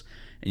Molotovs,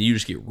 and you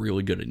just get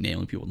really good at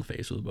nailing people in the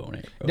face with a bow and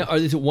arrow. Now,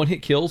 is it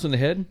one-hit kills in the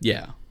head?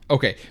 Yeah.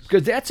 Okay,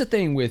 because that's the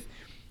thing with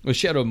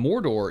Shadow of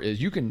Mordor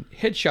is you can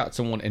headshot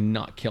someone and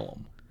not kill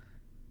them.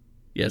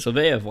 Yeah, so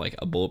they have like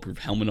a bulletproof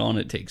helmet on.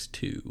 It takes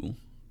 2.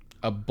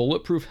 A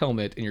bulletproof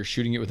helmet, and you're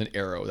shooting it with an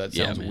arrow. That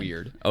sounds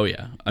weird. Oh,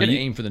 yeah. You gotta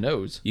aim for the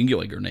nose. You can get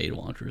like grenade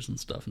launchers and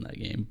stuff in that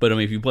game. But I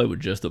mean, if you play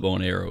with just the bow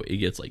and arrow, it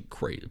gets like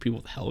crazy. People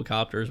with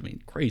helicopters, I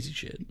mean, crazy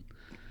shit.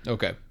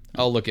 Okay.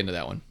 I'll look into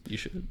that one. You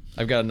should.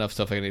 I've got enough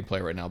stuff I need to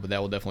play right now, but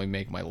that will definitely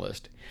make my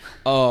list.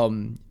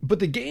 But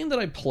the game that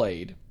I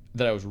played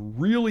that I was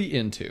really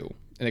into,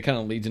 and it kind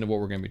of leads into what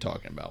we're going to be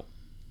talking about,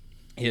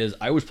 is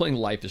I was playing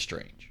Life is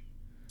Strange.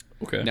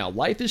 Okay. Now,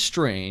 Life is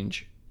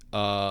Strange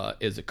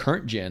is a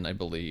current gen, I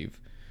believe,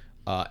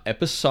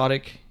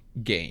 episodic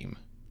game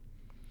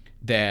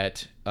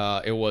that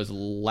it was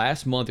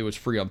last month. It was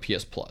free on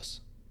PS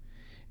Plus.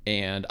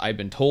 And I've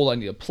been told I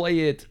need to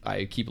play it.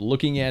 I keep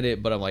looking at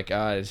it, but I'm like,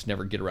 I just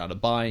never get around to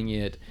buying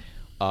it.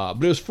 But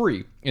it was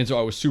free, and so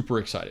I was super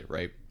excited,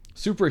 right?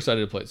 Super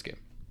excited to play this game.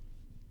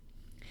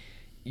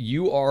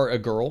 You are a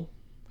girl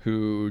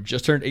who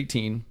just turned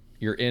 18.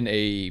 You're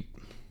in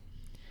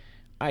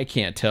I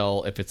can't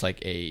tell if it's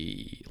like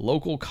a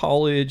local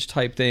college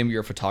type thing.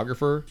 You're a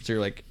photographer, so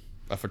you're like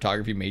a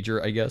photography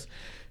major, I guess,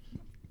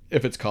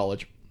 if it's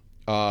college.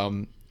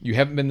 You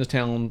haven't been to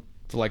town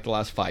for like the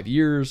last 5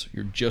 years.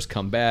 You're just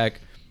come back.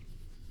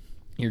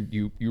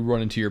 You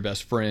run into your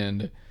best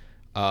friend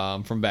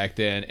from back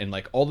then, and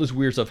like all this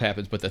weird stuff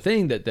happens. But the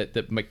thing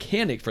the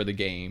mechanic for the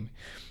game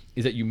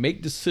is that you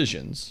make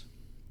decisions,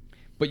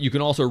 but you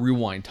can also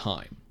rewind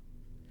time.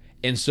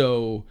 And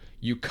so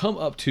you come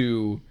up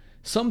to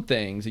some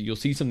things that you'll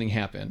see something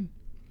happen,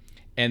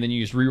 and then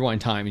you just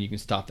rewind time and you can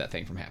stop that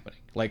thing from happening.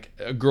 Like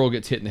a girl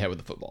gets hit in the head with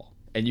a football,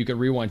 and you can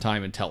rewind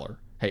time and tell her,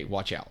 hey,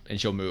 watch out,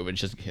 and she'll move and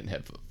she doesn't get hit in the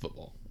head with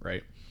football,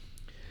 right?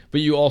 But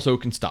you also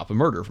can stop a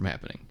murder from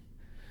happening.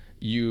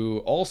 You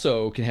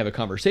also can have a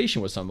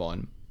conversation with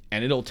someone,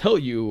 and it'll tell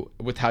you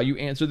with how you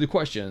answer the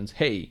questions,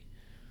 hey,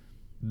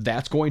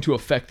 that's going to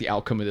affect the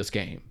outcome of this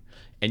game.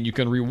 And you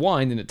can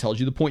rewind, and it tells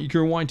you the point you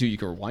can rewind to. You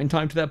can rewind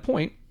time to that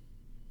point,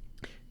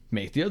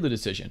 make the other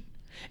decision,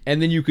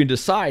 and then you can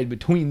decide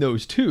between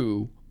those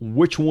two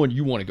which one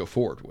you want to go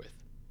forward with,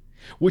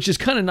 which is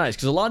kind of nice,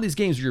 because a lot of these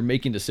games where you're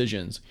making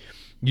decisions,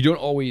 you don't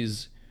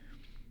always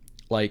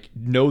like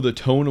know the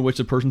tone in which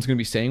the person's going to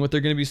be saying what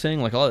they're going to be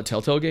saying. Like a lot of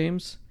Telltale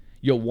games,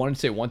 you'll want to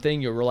say one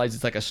thing, you'll realize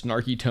it's like a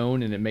snarky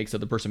tone and it makes the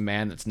other person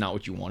mad and that's not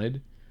what you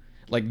wanted.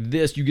 Like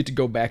this, you get to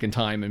go back in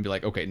time and be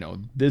like, okay, no,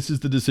 this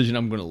is the decision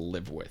I'm going to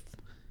live with.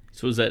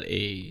 So is that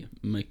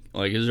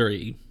is there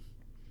a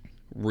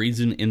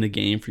reason in the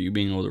game for you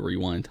being able to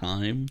rewind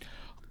time?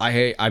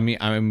 I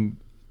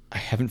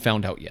haven't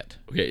found out yet.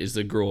 Okay, is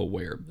the girl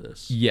aware of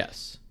this?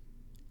 Yes.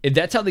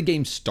 That's how the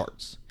game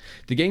starts.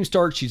 The game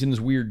starts, she's in this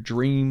weird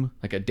dream,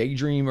 like a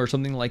daydream or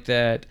something like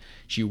that.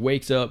 She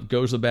wakes up,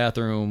 goes to the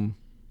bathroom,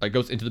 like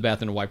goes into the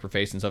bathroom to wipe her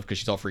face and stuff because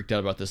she's all freaked out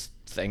about this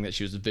thing that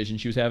a vision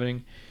she was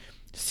having.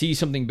 Sees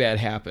something bad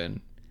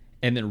happen,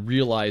 and then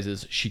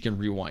realizes she can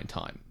rewind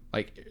time.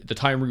 Like the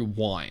time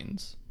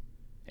rewinds,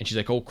 and she's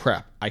like, oh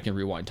crap, I can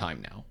rewind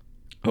time now.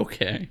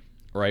 Okay.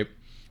 Right?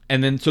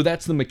 And then, so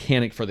that's the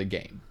mechanic for the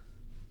game.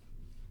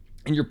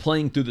 And you're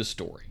playing through the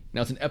story.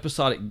 Now, it's an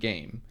episodic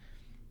game.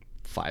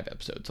 5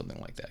 episodes, something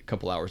like that. A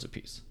couple hours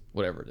apiece.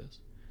 Whatever it is.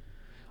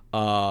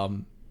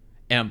 And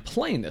I'm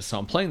playing this. So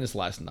I'm playing this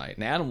last night.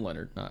 And Adam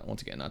Leonard,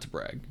 once again, not to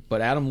brag, but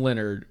Adam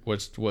Leonard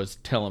was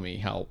telling me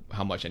how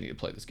much I need to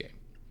play this game.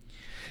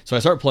 So I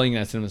start playing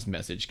and I send this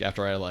message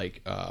after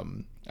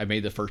I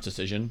made the first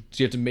decision.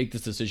 So you have to make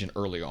this decision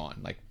early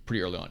on, like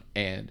pretty early on.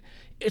 And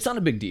it's not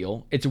a big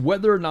deal. It's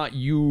whether or not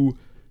you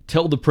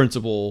tell the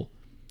principal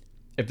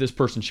if this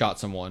person shot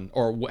someone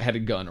or had a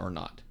gun or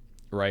not,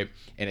 right?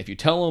 And if you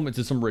tell them it's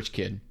just some rich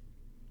kid,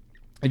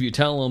 if you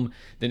tell them,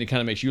 then it kind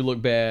of makes you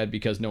look bad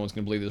because no one's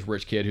going to believe this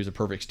rich kid who's a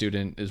perfect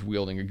student is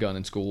wielding a gun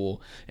in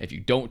school. If you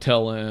don't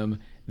tell him,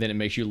 then it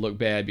makes you look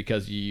bad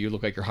because you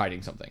look like you're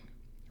hiding something,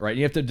 right?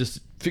 You have to just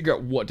figure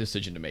out what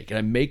decision to make. And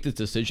I make this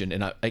decision,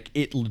 and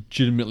it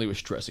legitimately was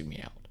stressing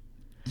me out.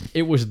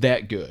 It was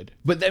that good,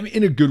 but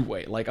in a good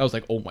way. Like I was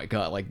like, oh my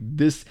god, like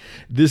this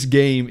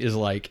game is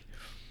like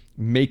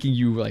making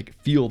you like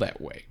feel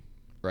that way,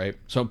 right?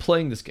 So I'm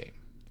playing this game,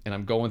 and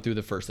I'm going through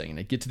the first thing, and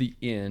I get to the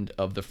end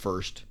of the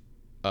first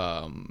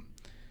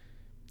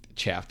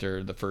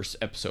chapter, the first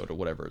episode or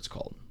whatever it's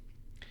called.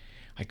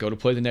 I go to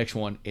play the next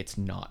one, it's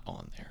not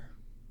on there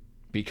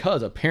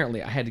because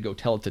apparently I had to go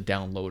tell it to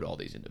download all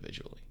these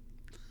individually.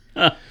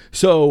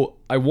 So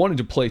I wanted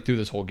to play through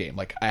this whole game.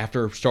 Like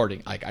after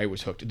starting, like I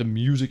was hooked. The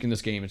music in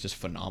this game is just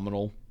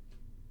phenomenal,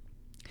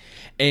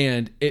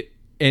 and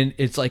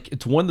it's like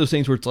it's one of those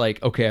things where it's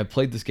like, okay, I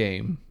played this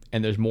game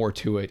and there's more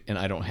to it, and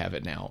I don't have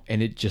it now,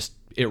 and it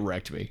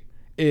wrecked me.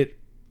 It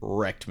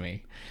wrecked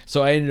me.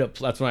 So I ended up.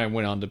 That's when I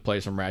went on to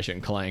play some Ratchet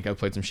and Clank. I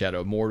played some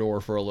Shadow of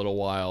Mordor for a little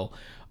while.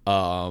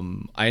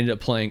 I ended up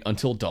playing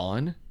Until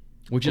Dawn,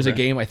 which is a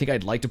game I think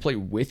I'd like to play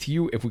with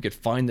you if we could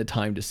find the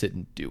time to sit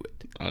and do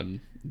it.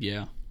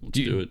 Yeah, let's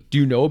do it. Do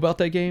you know about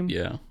that game?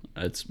 Yeah,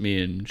 it's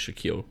me and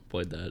Shaquille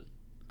played that.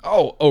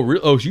 Oh,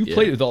 really? Oh, so you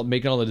played it with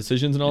making all the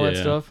decisions and all that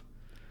stuff?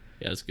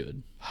 Yeah, it's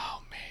good.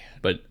 Oh, man.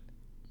 But,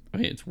 I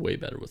mean, it's way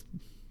better with,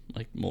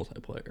 like,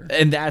 multiplayer.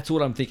 And that's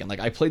what I'm thinking. Like,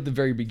 I played the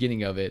very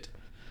beginning of it,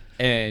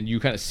 and you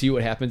kind of see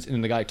what happens, and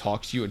then the guy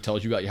talks to you and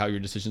tells you about how your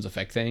decisions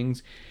affect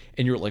things,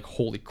 and you're like,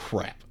 holy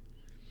crap.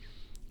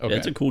 Okay. Yeah,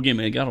 it's a cool game,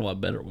 and it got a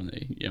lot better when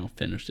they,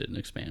 finished it and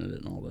expanded it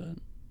and all that.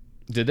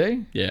 Did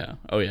they? Yeah.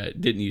 Oh, yeah. It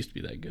didn't used to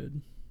be that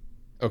good.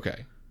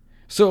 Okay.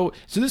 So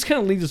this kind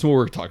of leads us to what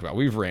we're talking about.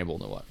 We've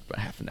rambled about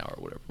half an hour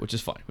or whatever, which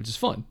is fine. It's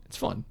fun.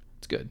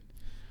 It's good.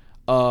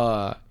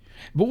 But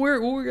what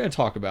we're going to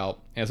talk about,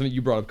 and something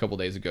you brought up a couple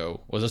days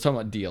ago, was us talking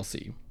about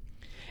DLC.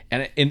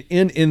 And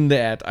in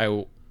that,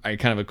 I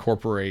kind of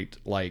incorporate,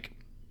 like,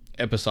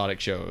 episodic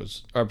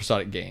shows, or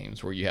episodic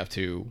games, where you have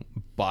to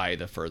buy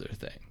the further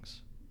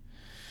things.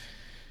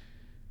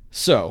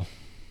 So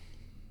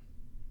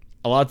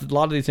a lot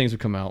of these things have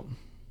come out,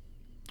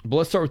 but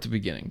let's start with the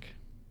beginning.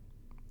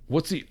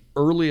 What's the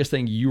earliest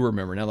thing you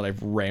remember, now that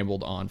I've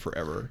rambled on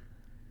forever,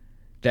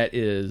 that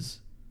is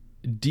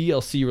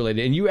DLC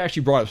related? And you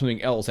actually brought up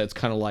something else that's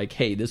kind of like,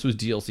 hey, this was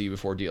DLC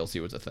before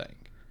DLC was a thing.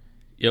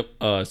 Yep.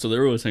 So the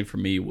earliest thing for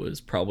me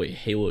was probably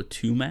Halo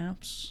 2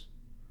 maps.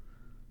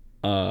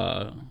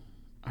 I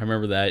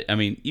remember that. I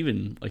mean,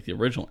 even like the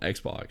original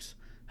Xbox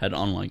had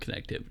online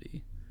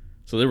connectivity.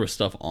 So there was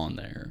stuff on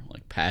there,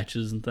 like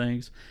patches and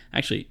things.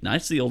 Actually,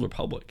 Knights of the Old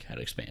Republic had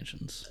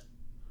expansions.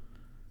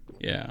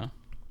 Yeah.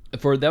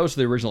 That was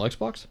the original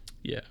Xbox?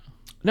 Yeah.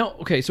 No,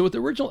 okay, so with the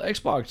original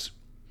Xbox,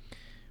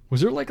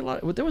 was there like a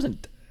lot, was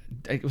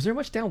there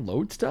much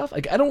download stuff?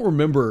 Like, I don't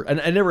remember,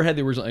 and I never had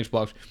the original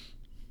Xbox,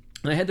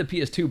 and I had the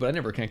PS2, but I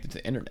never connected to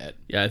the internet.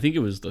 Yeah, I think it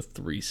was the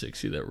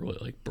 360 that really,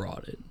 like,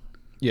 brought it.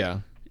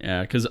 Yeah.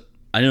 Yeah, because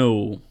I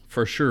know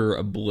for sure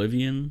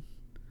Oblivion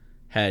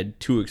had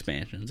 2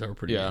 expansions that were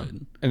pretty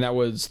good. And that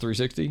was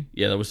 360?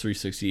 Yeah, that was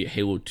 360.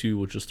 Halo 2,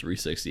 which was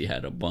 360,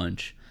 had a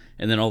bunch.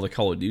 And then all the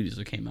Call of Duties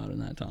that came out in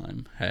that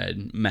time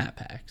had map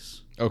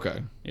packs.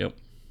 Okay. Yep.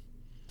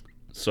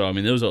 So, I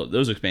mean,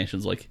 those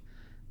expansions, like,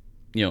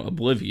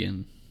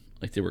 Oblivion,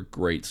 like, they were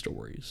great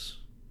stories.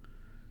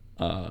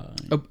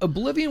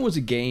 Oblivion was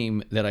a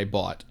game that I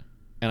bought,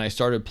 and I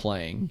started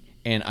playing,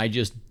 and I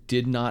just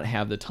did not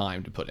have the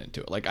time to put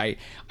into it. Like, I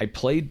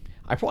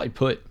probably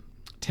put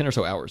 10 or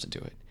so hours into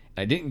it.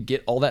 I didn't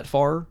get all that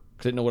far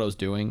because I didn't know what I was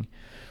doing.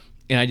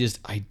 And I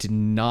did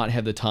not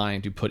have the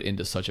time to put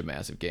into such a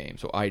massive game.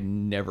 So I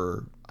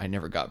never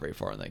got very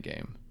far in that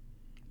game.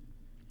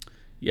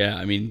 Yeah,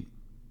 I mean,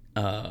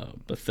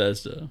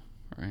 Bethesda,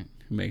 right?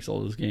 Who makes all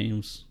those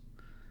games?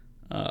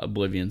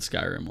 Oblivion,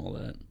 Skyrim, all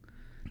that.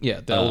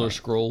 Yeah, the Elder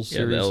Scrolls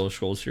series. Yeah, the Elder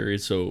Scrolls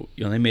series. So,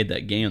 they made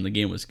that game. The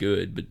game was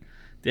good, but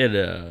they had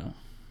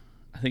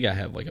I think I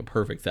have like a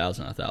perfect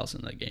 1,000 out of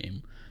 1,000 in that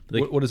game.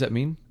 What does that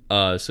mean?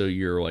 So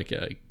you're like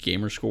a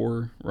gamer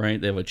score,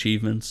 right? They have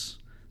achievements.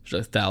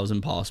 There's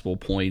 1,000 possible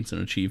points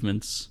and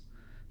achievements.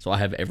 So I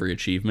have every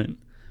achievement.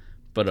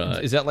 But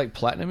is that like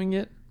platinuming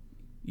it?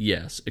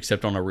 Yes,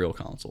 except on a real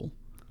console.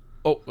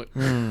 Oh,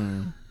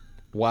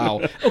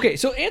 wow. Okay,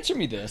 so answer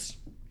me this.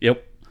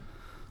 Yep.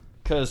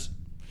 Because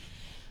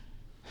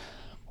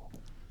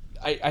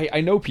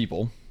I know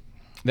people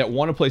that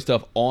want to play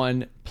stuff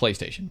on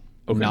PlayStation,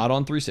 not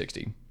on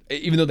 360,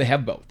 even though they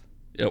have both.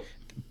 Yep.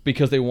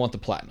 Because they want the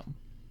platinum.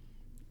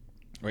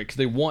 Right? Because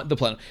they want the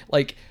platinum.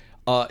 Like,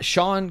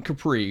 Sean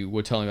Capri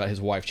was telling about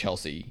his wife,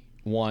 Chelsea,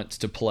 wants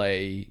to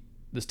play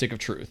the Stick of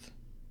Truth,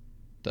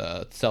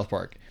 the South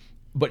Park,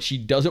 but she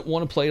doesn't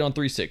want to play it on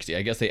 360.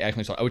 I guess they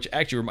actually saw, which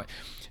actually remind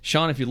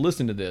Sean, if you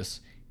listen to this,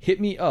 hit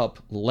me up.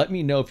 Let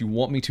me know if you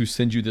want me to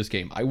send you this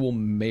game. I will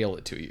mail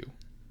it to you.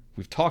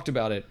 We've talked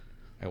about it.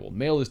 I will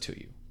mail this to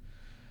you.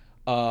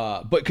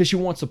 But because she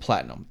wants a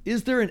platinum.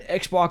 Is there an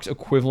Xbox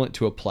equivalent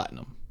to a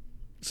platinum?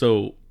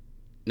 So,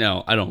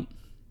 no, I don't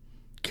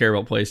care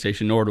about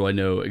PlayStation, nor do I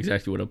know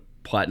exactly what a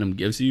platinum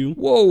gives you.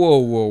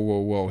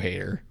 Whoa,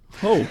 hater.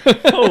 Oh.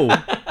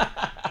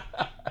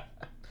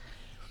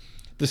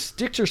 The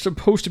sticks are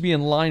supposed to be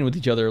in line with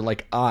each other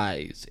like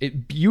eyes.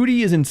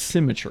 Beauty is in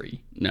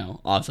symmetry. No,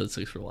 offset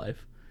 6 for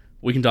life.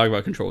 We can talk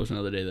about controllers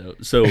another day, though.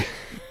 So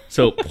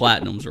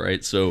platinums,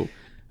 right? So,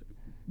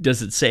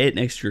 does it say it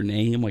next to your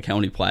name, like how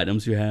many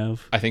platinums you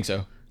have? I think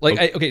so.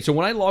 Like, okay, so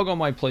when I log on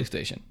my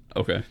PlayStation,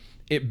 Okay.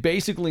 it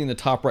basically in the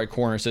top right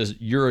corner says,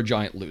 you're a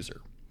giant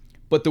loser.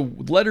 But the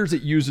letters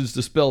it uses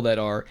to spell that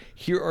are,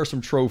 here are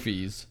some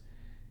trophies,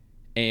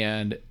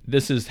 and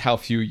this is how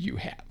few you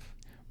have,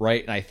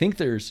 right? And I think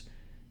there's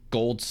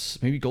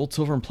maybe gold,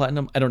 silver, and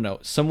platinum. I don't know.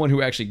 Someone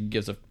who actually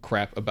gives a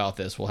crap about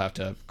this will have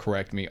to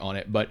correct me on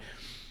it. But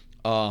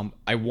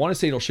I want to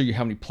say it'll show you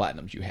how many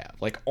platinums you have,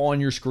 like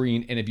on your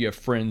screen. And if you have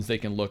friends, they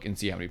can look and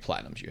see how many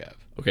platinums you have.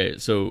 Okay,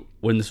 so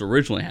when this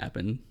originally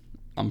happened,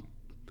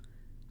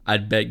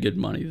 I'd bet good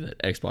money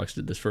that Xbox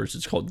did this first.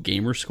 It's called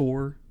Gamer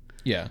Score.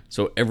 Yeah.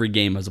 So every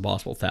game has a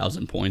possible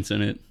 1,000 points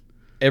in it.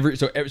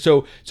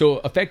 So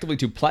effectively,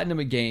 to platinum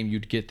a game,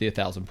 you'd get the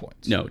 1,000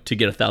 points. No, to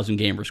get 1,000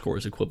 gamer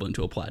scores equivalent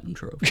to a platinum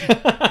trophy.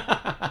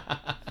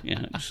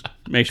 Yeah, just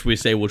make sure we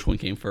say which one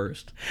came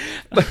first.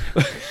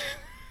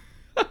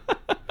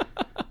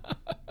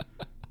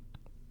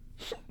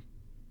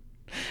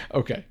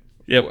 Okay.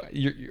 Yep.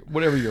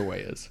 Whatever your way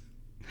is.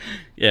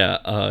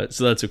 Yeah.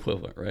 So that's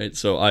equivalent, right?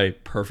 So I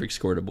perfect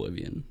scored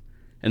Oblivion,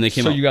 and they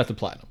came. So out, you got the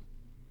platinum.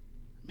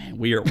 Man,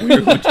 we are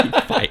going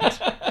to fight.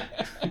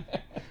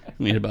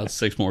 We need about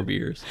 6 more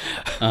beers.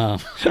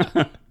 Yep.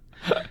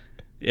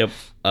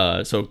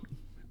 So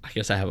I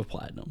guess I have a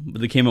platinum. But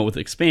they came out with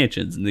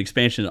expansions, and the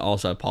expansion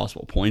also have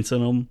possible points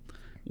in them.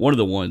 One of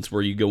the ones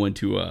where you go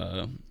into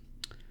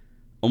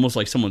almost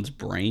like someone's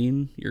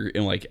brain. You're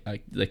in like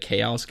the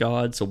Chaos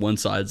God. So one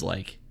side's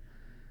like,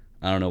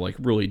 I don't know, like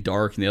really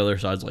dark, and the other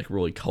side's like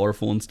really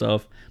colorful and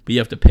stuff. But you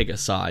have to pick a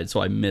side.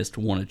 So I missed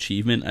one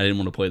achievement. I didn't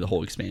want to play the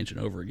whole expansion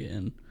over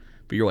again.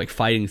 But you're like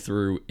fighting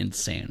through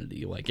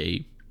insanity, like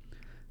a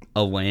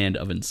land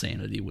of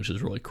insanity, which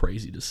is really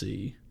crazy to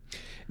see.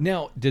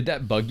 Now, did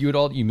that bug you at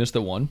all? You missed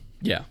the one?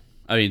 Yeah.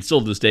 I mean,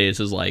 still to this day, it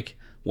says like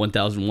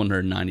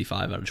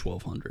 1,195 out of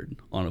 1,200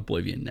 on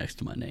Oblivion next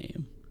to my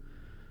name.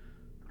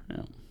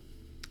 Yeah.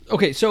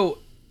 Okay, so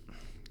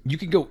you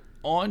can go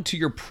onto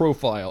your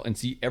profile and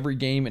see every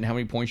game and how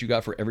many points you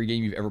got for every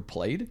game you've ever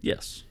played?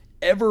 Yes.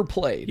 Ever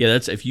played? Yeah,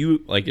 that's if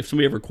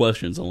somebody ever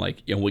questions on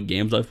like, what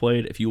games I've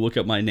played, if you look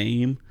at my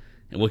name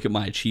and look at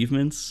my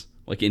achievements,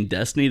 like in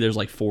Destiny, there's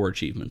like 4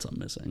 achievements I'm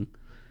missing.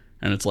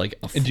 And it's like...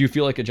 And do you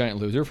feel like a giant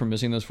loser for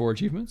missing those 4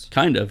 achievements?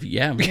 Kind of,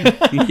 yeah. Man.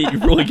 You're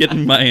really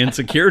getting my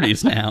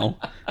insecurities now.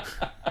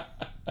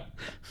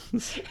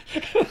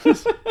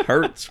 This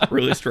hurts,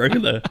 really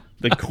striking the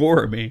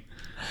core of me.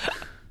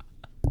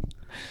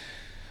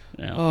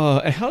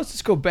 Yeah. And how does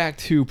this go back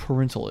to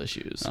parental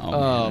issues?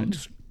 Oh, man,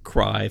 just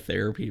cry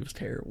therapy was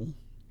terrible.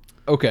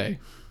 Okay.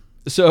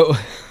 So...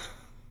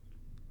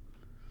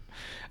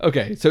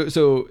 Okay,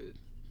 so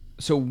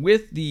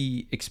with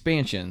the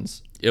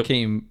expansions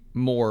came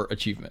more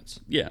achievements.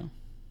 Yeah.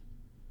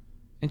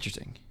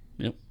 Interesting.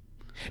 Yep.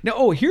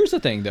 Now, here's the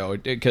thing, though,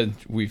 because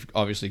we've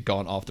obviously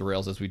gone off the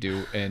rails as we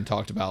do and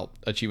talked about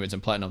achievements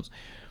and platinums.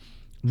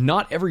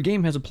 Not every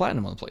game has a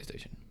platinum on the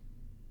PlayStation.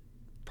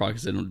 Probably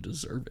because they don't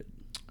deserve it.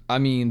 I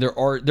mean,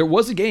 there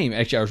was a game.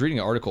 Actually, I was reading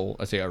an article.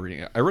 I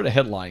read a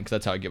headline because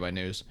that's how I get my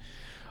news.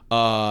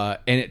 And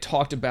it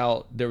talked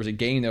about there was a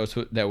game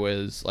that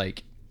was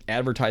like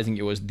advertising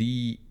it was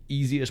the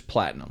easiest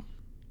platinum,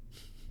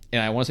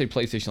 and I want to say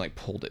PlayStation like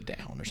pulled it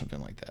down or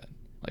something like that,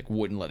 like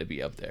wouldn't let it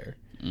be up there.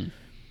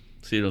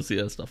 So you don't see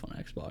that stuff on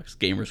Xbox.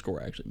 Gamer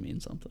score actually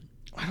means something.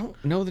 I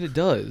don't know that it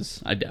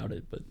does. I doubt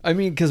it, but I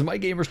mean, because my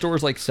gamer score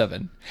is like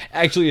 7.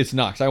 Actually, it's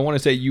not. 'Cause I want to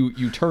say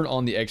you turn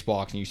on the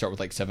Xbox and you start with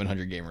like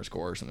 700 gamer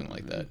score or something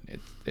like that.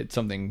 It's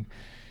something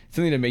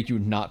to make you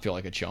not feel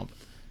like a chump.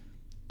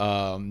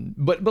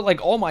 But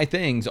like all my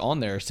things on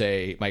there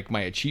say like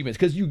my achievements,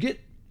 because you get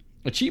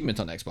achievements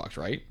on Xbox,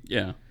 right?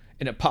 yeah.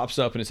 And it pops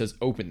up and it says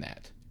open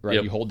that, right?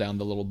 Yep. You hold down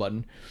the little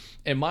button,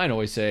 and mine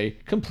always say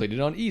completed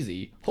on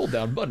easy. Hold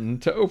down button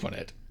to open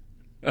it.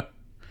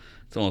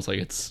 It's almost like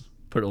it's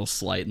put a little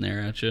slight in there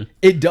at you.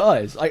 It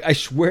does. I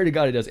swear to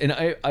God, it does. And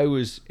I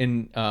was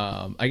in,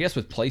 I guess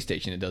with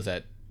PlayStation, it does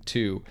that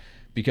too,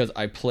 because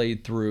I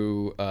played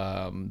through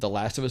the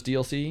Last of Us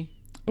DLC,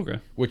 Okay.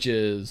 which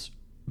is,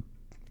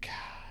 God,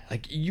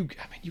 like you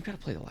got to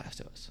play the Last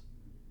of Us.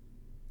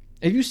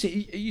 Have you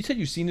seen? You said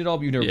you've seen it all,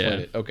 but you've never played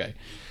it. Okay,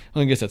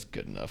 well, I guess that's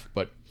good enough.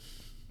 But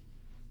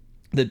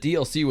the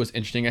DLC was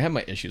interesting. I had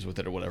my issues with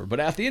it or whatever, but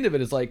at the end of it,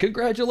 it's like,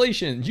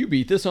 congratulations, you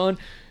beat this on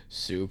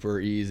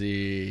super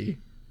easy.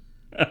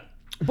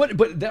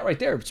 But that right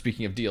there,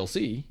 speaking of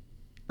DLC,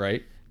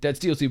 right? That's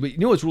DLC. But you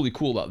know what's really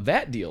cool about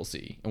that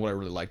DLC, and what I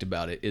really liked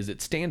about it, is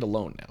it's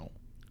standalone now.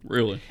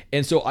 Really?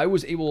 And so I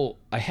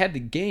had the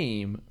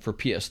game for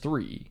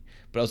PS3,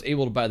 but I was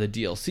able to buy the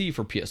DLC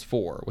for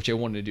PS4, which I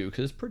wanted to do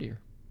because it's prettier.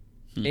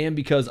 And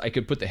because I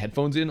could put the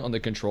headphones in on the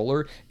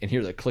controller and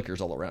hear the clickers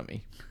all around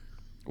me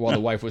while the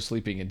wife was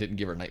sleeping and didn't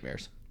give her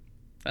nightmares.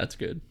 That's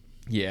good.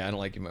 Yeah, I don't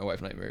like giving my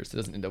wife nightmares. It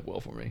doesn't end up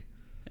well for me.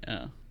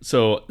 Yeah.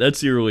 So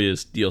that's the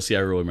earliest DLC I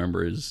really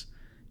remember is,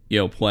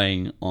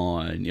 playing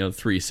on,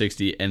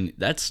 360. And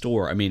that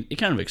store, I mean, it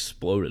kind of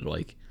exploded.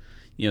 Like,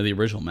 the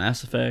original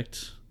Mass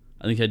Effect,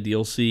 I think, had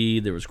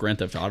DLC. There was Grand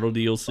Theft Auto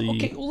DLC.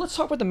 Okay, well, let's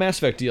talk about the Mass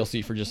Effect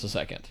DLC for just a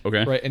second.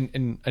 Okay. Right,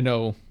 and I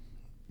know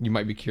you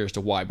might be curious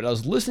to why, but I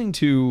was listening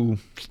to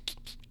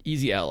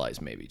Easy Allies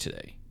maybe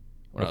today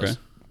when I was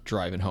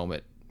driving home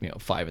at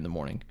 5 in the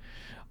morning.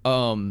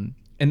 And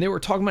they were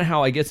talking about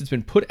how I guess it's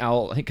been put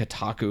out. I think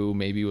Kotaku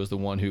maybe was the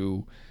one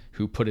who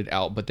put it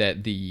out, but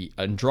that the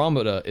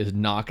Andromeda is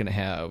not going to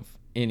have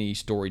any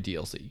story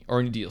DLC or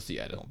any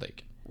DLC. I don't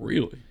think.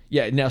 Really?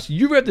 Yeah. Now, so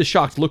you've had the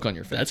shocked look on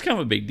your face. That's kind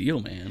of a big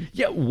deal, man.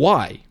 Yeah.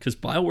 Why? Because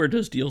BioWare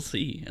does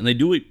DLC, and they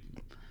do it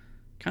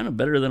kind of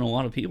better than a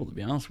lot of people, to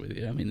be honest with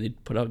you. I mean, they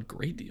put out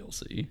great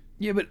DLC.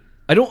 Yeah, but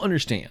I don't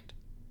understand.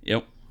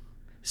 Yep.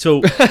 So,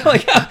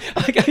 like how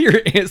your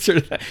answer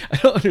to that. I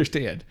don't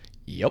understand.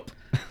 Yep.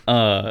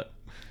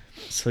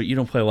 So you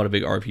don't play a lot of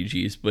big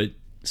RPGs, but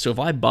so if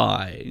I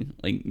buy,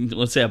 like,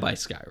 let's say I buy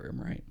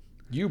Skyrim, right?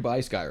 You buy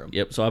Skyrim.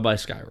 Yep. So I buy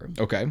Skyrim.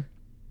 Okay.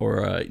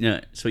 Or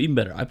so even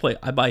better,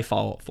 I buy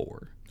Fallout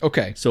 4.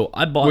 Okay. So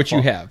I bought Which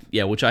you have.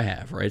 Yeah, which I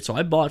have, right? So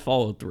I bought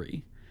Fallout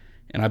 3.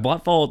 And I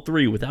bought Fallout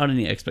 3 without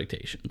any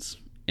expectations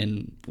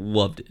and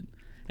loved it.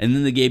 And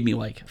then they gave me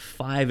like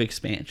 5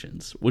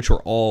 expansions, which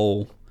were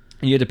all.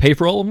 And you had to pay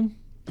for all of them?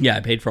 Yeah,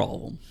 I paid for all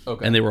of them.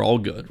 Okay. And they were all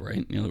good,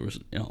 right? There was,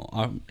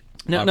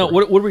 Now,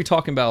 what are we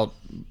talking about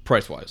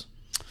price wise?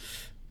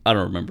 I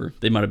don't remember.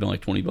 They might have been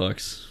like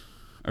 $20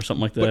 or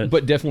something like that.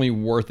 But definitely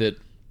worth it.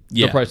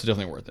 Yeah. The price is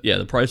definitely worth it. Yeah,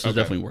 the price was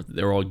definitely worth it.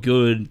 They were all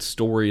good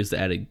stories that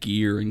added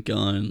gear and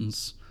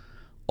guns,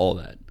 all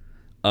that.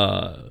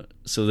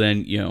 So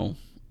then,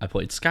 I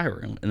played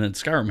Skyrim, and then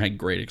Skyrim had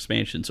great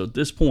expansion. So at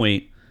this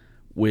point,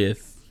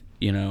 with,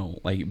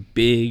 like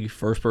big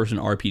first-person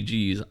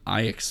RPGs,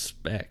 I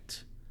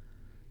expect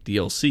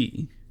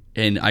DLC.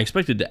 And I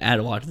expected to add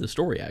a lot to the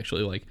story,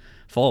 actually. Like,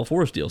 Fallout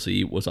 4's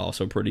DLC was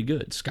also pretty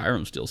good.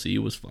 Skyrim's DLC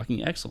was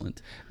fucking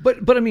excellent.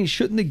 But I mean,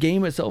 shouldn't the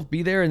game itself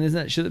be there,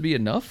 and should it be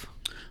enough?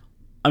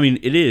 I mean,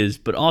 it is,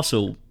 but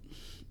also,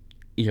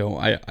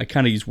 I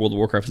kind of use World of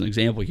Warcraft as an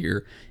example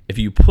here. If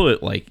you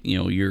put, like,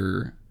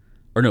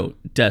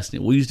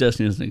 Destiny. We'll use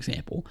Destiny as an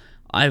example.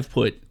 I've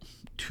put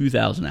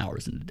 2,000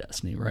 hours into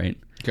Destiny, right?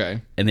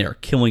 Okay. And they are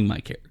killing my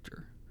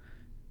character.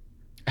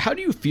 How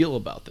do you feel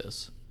about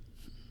this?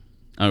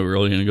 Are we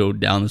really going to go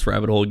down this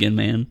rabbit hole again,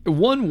 man?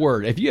 One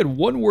word. If you had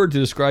one word to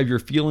describe your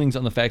feelings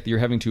on the fact that you're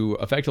having to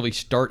effectively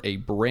start a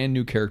brand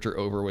new character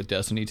over with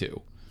Destiny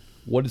 2,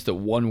 what is the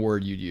one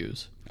word you'd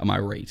use? Am I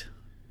right?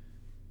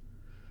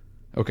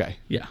 Okay.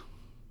 Yeah.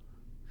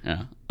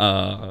 Yeah.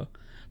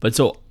 But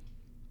so,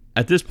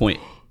 at this point...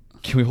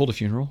 Can we hold a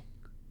funeral?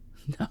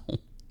 No.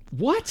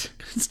 What?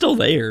 It's still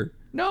there.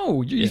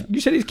 No. You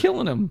said he's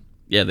killing him.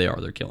 Yeah, they are.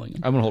 They're killing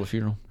him. I'm going to hold a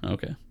funeral.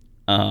 Okay.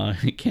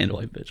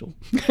 Candlelight vigil.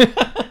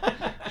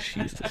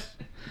 Jesus.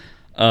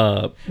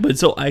 But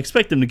so I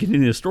expect them to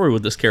continue the story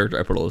with this character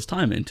I put all this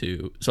time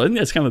into. So I think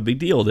that's kind of a big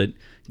deal that,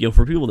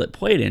 for people that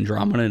played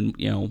Andromeda and,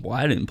 well,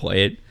 I didn't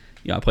play it.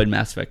 I played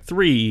Mass Effect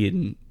 3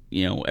 and,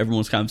 everyone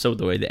was kind of upset with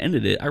the way they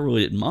ended it. I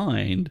really didn't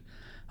mind.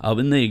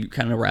 And they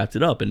kind of wrapped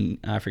it up, and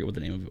I forget what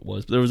the name of it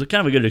was, but there was a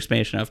kind of a good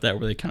expansion after that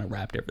where they kind of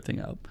wrapped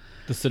everything up.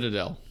 The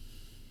Citadel.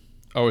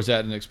 Oh, is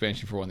that an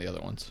expansion for one of the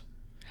other ones?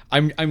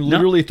 I'm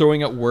literally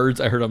throwing out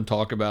words I heard him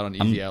talk about on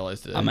Easy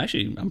Allies today.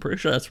 I'm pretty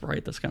sure that's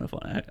right. That's kind of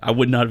fun. I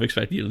would not have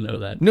expected you to know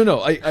that.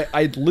 No.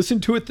 I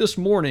listened to it this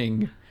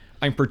morning.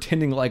 I'm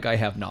pretending like I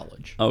have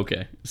knowledge.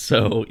 Okay.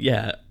 So,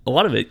 yeah, a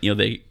lot of it,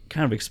 they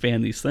kind of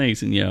expand these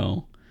things, and,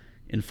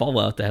 in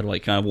Fallout, they had,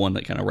 like, kind of one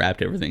that kind of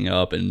wrapped everything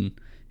up, and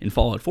in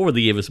Fallout 4,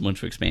 they gave us a bunch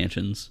of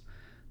expansions.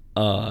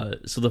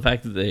 So the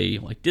fact that they,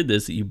 like, did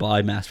this, that you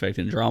buy Mass Effect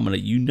Andromeda,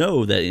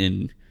 that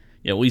in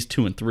at least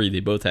 2 and 3,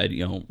 they both had,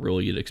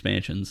 really good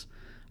expansions.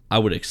 I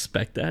would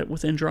expect that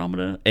with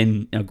Andromeda.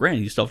 And,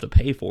 granted, you still have to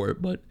pay for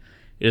it, but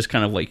it is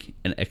kind of like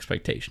an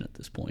expectation at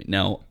this point.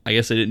 Now, I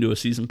guess they didn't do a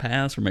season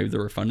pass, or maybe they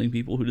were funding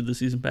people who did the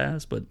season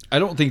pass, but... I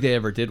don't think they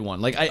ever did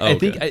one. Like, I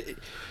think...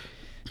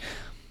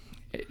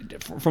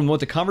 From what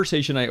the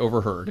conversation I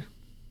overheard...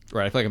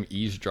 Right, I feel like I'm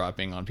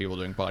eavesdropping on people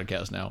doing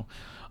podcasts now.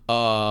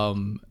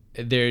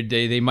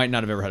 They might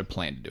not have ever had a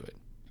plan to do it.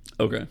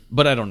 Okay.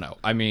 But I don't know.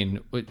 I mean,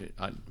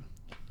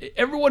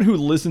 everyone who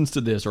listens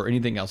to this or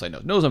anything else I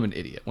know knows I'm an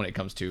idiot when it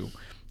comes to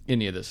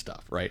any of this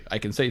stuff, right? I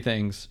can say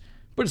things,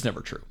 but it's never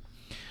true.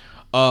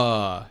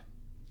 Yeah.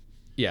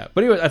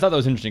 But anyway, I thought that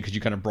was interesting because you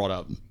kind of brought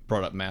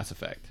up Mass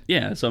Effect.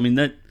 Yeah, so I mean,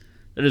 that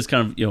that is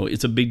kind of,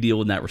 it's a big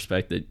deal in that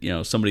respect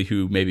that, somebody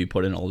who maybe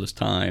put in all this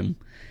time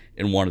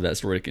and wanted that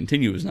story to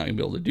continue is not going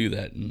to be able to do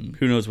that. And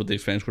who knows what the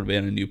expansion would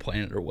have been, a new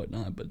planet or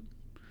whatnot. But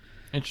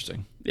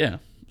interesting. Yeah.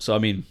 So, I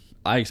mean,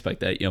 I expect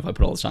that, if I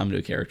put all this time into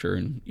a character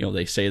and,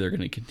 they say they're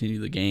going to continue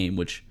the game,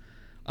 which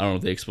I don't know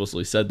if they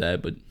explicitly said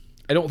that, but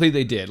I don't think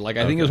they did. Like,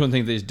 I think it was one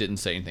thing they just didn't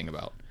say anything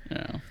about.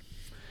 Yeah.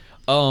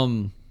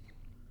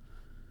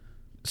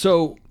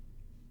 So,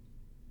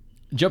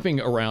 jumping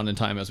around in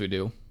time as we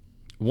do,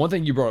 one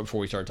thing you brought up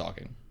before we started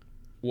talking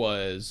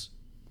was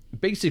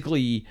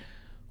basically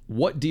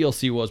what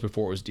DLC was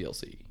before it was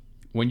DLC.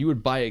 When you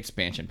would buy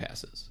expansion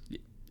passes.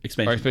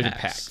 Expansion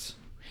packs.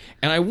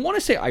 And I want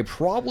to say I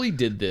probably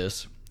did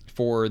this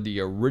for the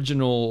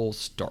original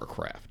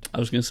StarCraft. I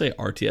was going to say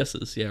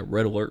RTSs. Yeah,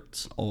 Red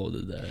Alerts all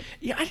did that.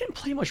 Yeah, I didn't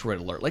play much Red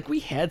Alert. Like, we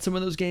had some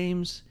of those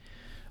games.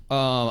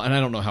 And I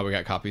don't know how we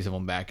got copies of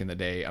them back in the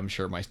day. I'm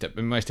sure my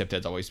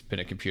stepdad's always been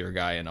a computer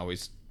guy and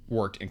always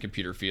worked in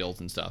computer fields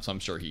and stuff. So I'm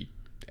sure he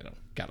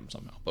got them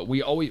somehow. But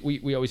we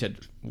always had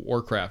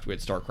Warcraft. We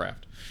had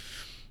StarCraft.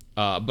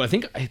 But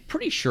I'm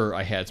pretty sure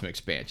I had some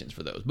expansions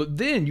for those. But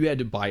then you had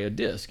to buy a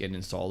disc and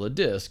install a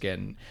disc.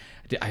 And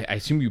I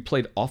assume you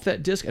played off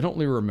that disc? I don't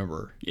really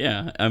remember.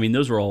 Yeah. I mean,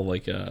 those were all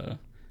like,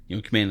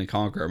 Command &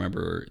 Conquer. I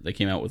remember they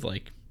came out with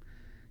like,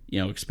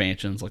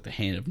 expansions like the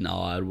Hand of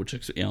Nod, which,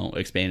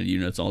 expanded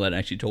units, all that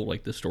actually told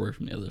like the story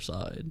from the other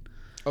side.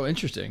 Oh,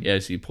 interesting. Yeah,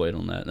 so you played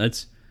on that. And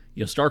that's,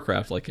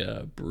 StarCraft, like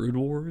Brood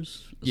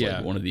Wars. It's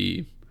like one of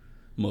the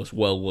most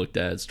well looked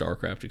at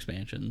StarCraft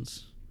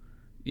expansions.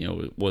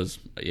 It was,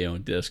 a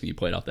disc and you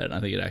played off that. And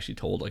I think it actually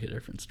told like a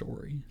different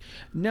story.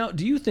 Now,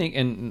 do you think,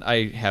 and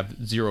I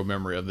have zero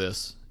memory of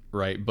this,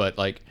 right? But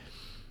like,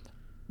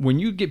 when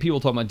you get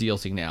people talking about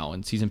DLC now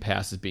and season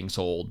passes being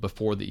sold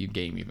before the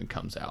game even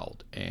comes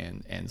out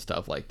and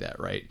stuff like that,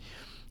 right?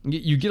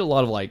 You get a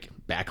lot of like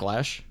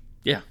backlash.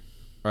 Yeah.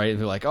 Right?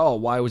 They're like, oh,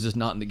 why was this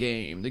not in the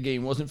game? The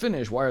game wasn't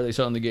finished. Why are they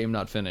selling the game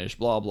not finished?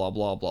 Blah, blah,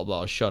 blah, blah,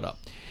 blah. Shut up.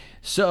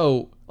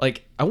 So,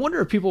 like, I wonder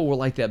if people were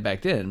like that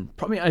back then.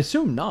 Probably, I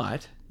assume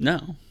not.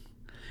 No.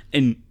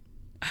 And,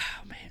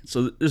 man,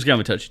 so this is kind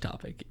of a touchy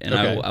topic. And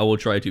okay. I will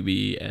try to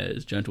be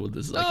as gentle with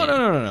this as I can.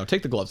 No.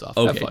 Take the gloves off.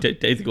 Okay,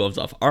 take the gloves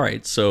off. All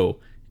right, so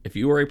if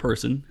you are a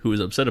person who is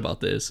upset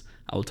about this,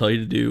 I will tell you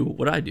to do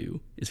what I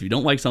do. Is if you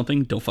don't like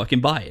something, don't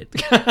fucking buy it.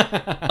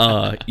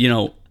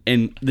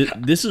 And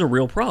this is a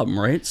real problem,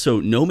 right? So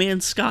No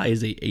Man's Sky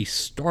is a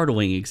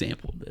startling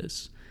example of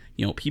this.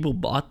 People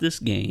bought this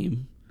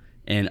game,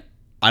 and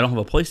I don't have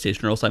a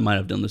PlayStation, or else I might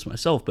have done this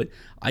myself, but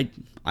I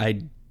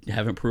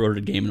haven't pre-ordered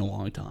a game in a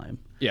long time.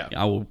 Yeah.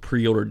 I will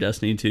pre-order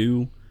Destiny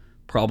 2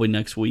 probably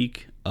next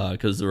week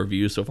because the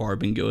reviews so far have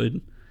been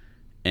good.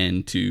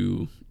 And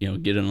to,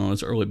 get in on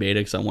this early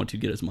beta because I want to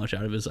get as much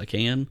out of it as I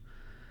can.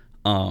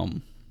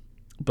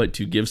 But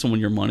to give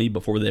someone your money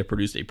before they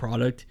produced a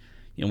product,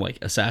 like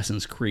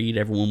Assassin's Creed,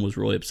 everyone was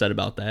really upset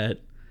about that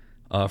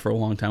for a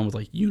long time with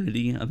like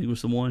Unity, I think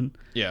was the one.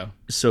 Yeah.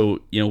 So,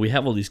 we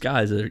have all these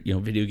guys that are,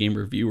 video game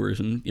reviewers,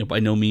 and, by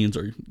no means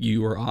are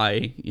you or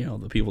I,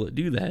 the people that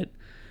do that.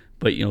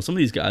 But, some of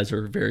these guys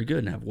are very good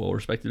and have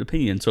well-respected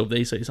opinions. So if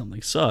they say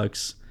something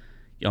sucks,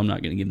 I'm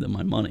not going to give them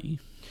my money.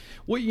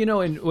 Well,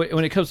 and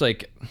when it comes to,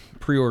 like,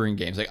 pre-ordering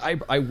games, like,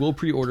 I will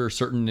pre-order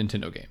certain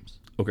Nintendo games.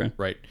 Okay.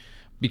 Right?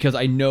 Because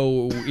I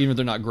know, even if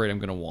they're not great, I'm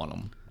going to want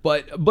them.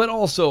 But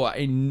also,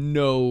 I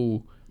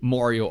know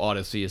Mario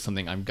Odyssey is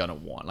something I'm going to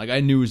want. Like,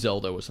 I knew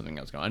Zelda was something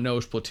I was going to. I know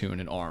Splatoon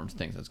and ARMS,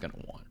 things I was going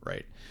to want,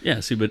 right? Yeah,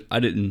 see, but I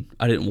didn't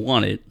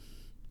want it,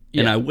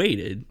 and I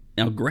waited.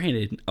 Now,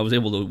 granted, I was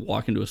able to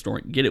walk into a store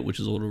and get it, which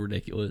is a little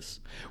ridiculous.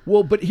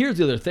 Well, but here's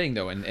the other thing,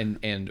 though,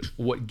 and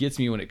what gets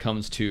me when it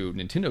comes to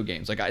Nintendo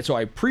games. Like,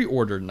 I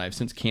pre-ordered, and I've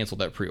since canceled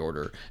that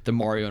pre-order, the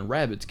Mario and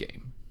Rabbids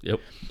game. Yep.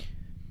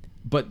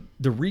 But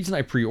the reason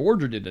I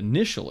pre-ordered it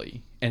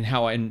initially, and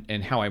how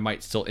I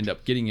might still end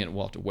up getting it,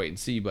 we'll have to wait and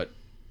see, but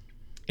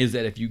is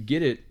that if you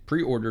get it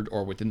pre-ordered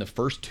or within the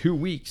first 2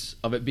 weeks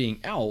of it being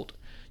out,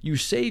 you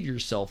save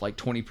yourself like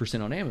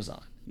 20% on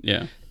Amazon.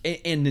 Yeah.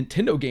 And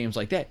Nintendo games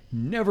like that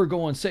never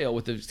go on sale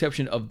with the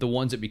exception of the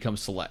ones that become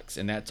selects,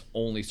 and that's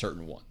only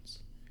certain ones.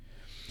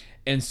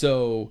 And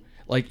so,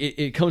 like,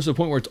 it comes to the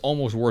point where it's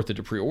almost worth it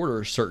to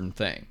pre-order certain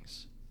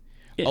things.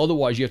 Yeah.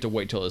 Otherwise, you have to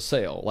wait till the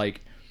sale.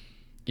 Like,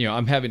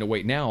 I'm having to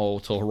wait now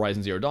till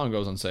Horizon Zero Dawn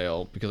goes on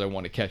sale because I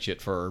want to catch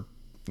it for,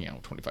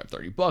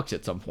 $25-$30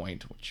 at some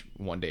point, which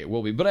one day it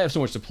will be. But I have so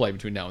much to play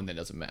between now and then, it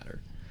doesn't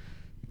matter.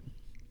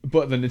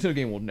 But the Nintendo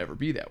game will never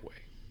be that way.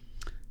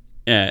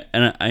 Yeah,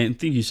 and I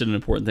think you said an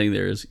important thing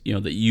there is,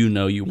 that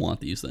you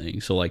want these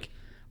things. So, like,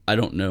 I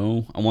don't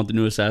know. I want the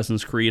new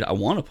Assassin's Creed. I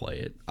want to play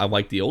it. I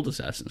like the old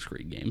Assassin's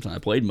Creed games, and I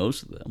played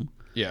most of them.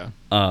 Yeah.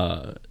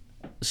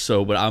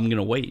 So, but I'm going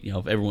to wait.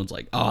 If everyone's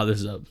like, oh, this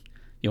is a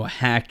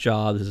hack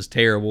job, this is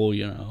terrible,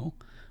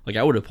 Like,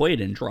 I would have played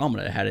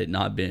Andromeda had it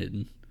not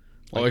been...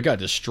 Like, it got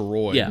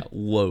destroyed. Yeah,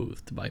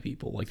 loathed by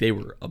people. Like, they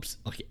were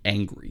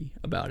angry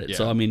about it. Yeah.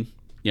 So, I mean,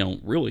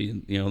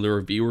 really, the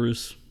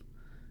reviewers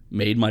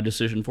made my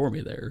decision for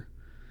me there.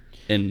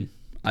 And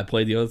I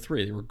played the other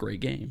three. They were great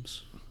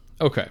games.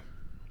 Okay.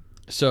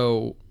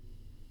 So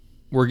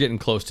we're getting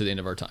close to the end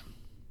of our time.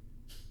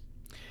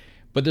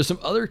 But there's some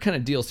other kind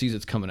of DLCs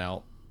that's coming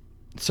out.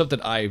 Stuff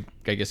that I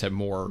guess have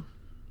more,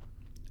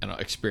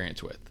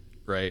 experience with,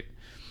 right?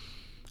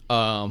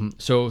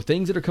 So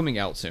things that are coming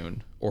out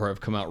soon or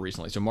have come out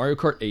recently. So Mario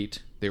Kart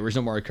 8, the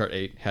original Mario Kart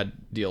 8 had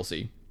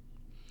DLC.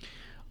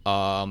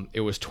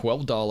 It was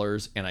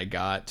 $12 and I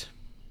got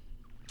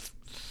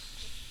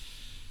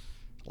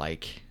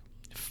like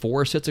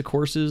 4 sets of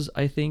courses,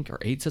 I think, or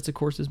 8 sets of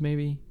courses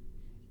maybe.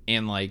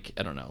 And like,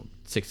 I don't know,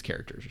 6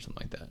 characters or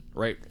something like that,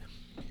 right?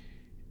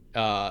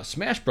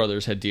 Smash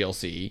Brothers had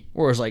DLC,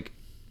 where it was like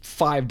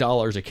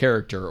 $5 a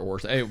character, or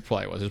it was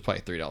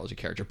probably $3 a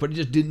character, but it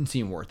just didn't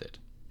seem worth it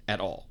at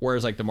all.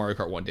 Whereas like the Mario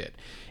Kart 1 did.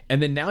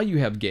 And then now you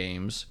have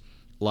games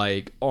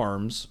like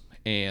ARMS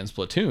and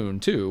Splatoon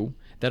 2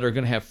 that are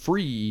going to have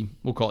free,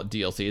 we'll call it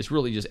DLC. It's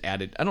really just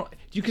added. Do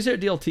you consider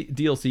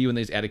DLC when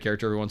they just add a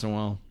character every once in a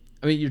while?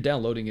 I mean, you're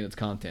downloading in its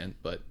content,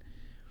 but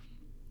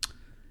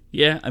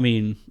yeah, I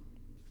mean,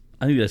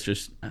 I think that's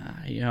just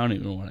I don't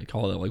even know what I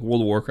call that. Like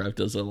World of Warcraft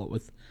does a lot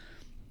with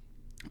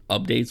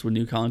updates with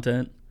new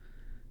content,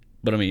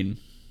 but I mean,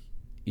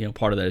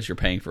 part of that is you're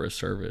paying for a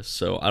service.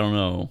 So I don't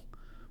know.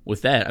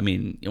 With that, I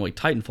mean, like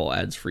Titanfall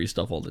adds free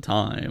stuff all the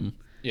time.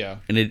 Yeah,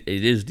 and it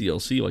is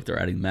DLC. Like they're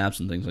adding maps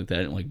and things like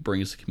that, and like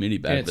brings the community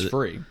back. And it's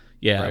free.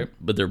 Yeah, right?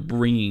 But they're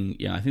bringing.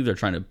 I think they're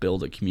trying to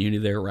build a community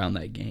there around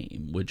that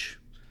game, which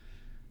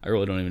I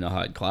really don't even know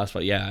how I'd classify.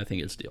 Yeah, I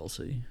think it's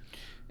DLC.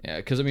 Yeah,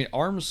 because I mean,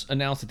 ARMS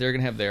announced that they're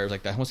gonna have theirs.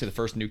 Like I want to say the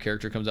first new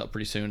character comes out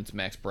pretty soon. It's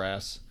Max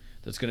Brass.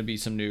 There's gonna be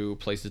some new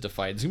places to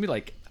fight. There's gonna be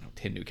like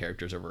 10 new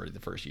characters over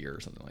the first year or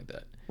something like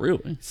that.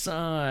 Really?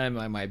 Some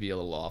I might be a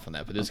little off on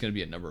that, but there's gonna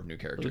be a number of new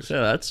characters.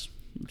 So that's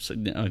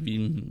if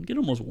you get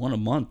almost one a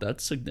month,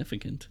 that's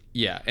significant.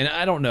 Yeah, and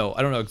I don't know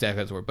exactly how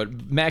that's work, but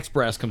Max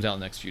Brass comes out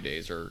in the next few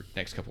days or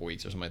next couple of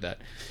weeks or something like that.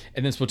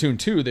 And then Splatoon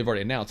 2, they've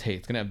already announced, hey,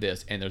 it's gonna have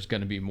this, and there's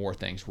gonna be more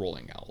things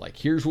rolling out. Like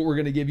here's what we're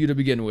gonna give you to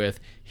begin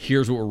with.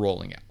 Here's what we're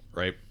rolling out,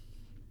 right?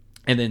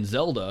 And then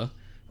Zelda,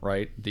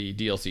 right? The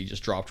DLC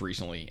just dropped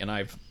recently, and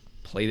I've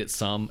played it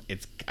some.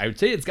 I would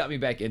say it's got me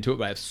back into it,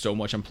 but I have so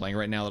much I'm playing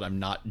right now that I'm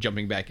not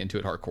jumping back into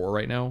it hardcore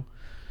right now.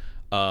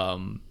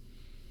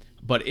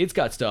 But it's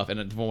got stuff,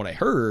 and from what I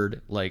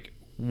heard, like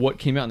what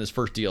came out in this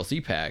first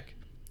DLC pack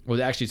was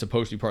actually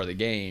supposed to be part of the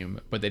game,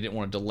 but they didn't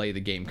want to delay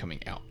the game coming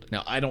out.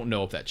 Now, I don't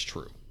know if that's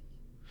true.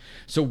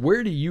 So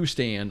where do you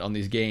stand on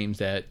these games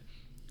that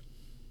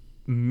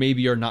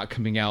maybe are not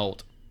coming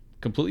out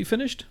completely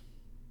finished?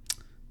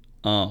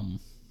 I mean,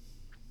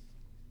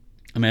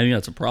 I think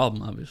that's a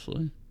problem,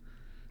 obviously.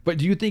 But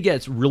do you think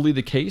that's really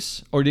the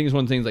case? Or do you think it's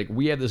one of the things like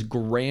we have this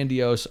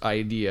grandiose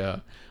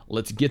idea,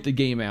 let's get the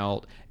game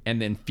out and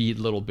then feed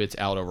little bits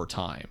out over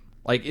time?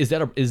 Like, is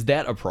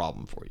that a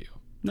problem for you?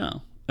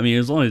 No. I mean,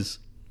 as long as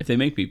if they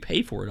make me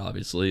pay for it,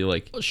 obviously,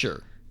 like well,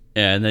 sure.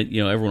 And then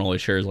everyone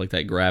always shares like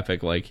that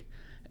graphic, like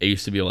it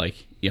used to be like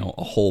a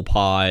whole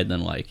pie, and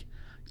then like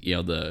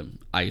the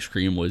ice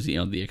cream was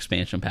the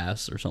expansion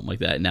pass or something like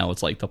that. And now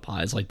it's like the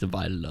pie is like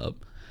divided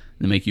up.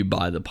 They make you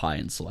buy the pie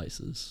in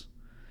slices.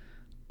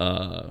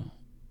 But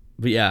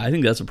yeah, I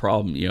think that's a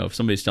problem. If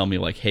somebody's telling me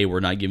like, hey, we're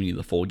not giving you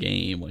the full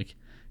game, like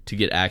to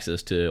get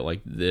access to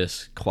like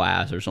this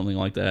class or something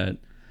like that,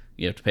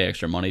 you have to pay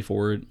extra money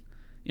for it.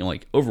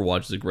 Like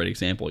Overwatch is a great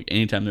example. Like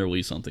anytime they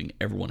release something,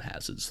 everyone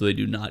has it, so they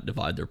do not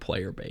divide their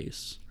player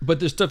base. But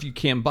there's stuff you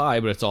can buy,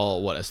 but it's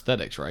all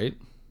aesthetics, right?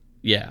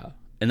 Yeah,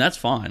 and that's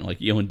fine.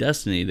 Like in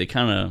Destiny, they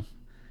kind of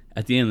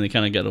at the end they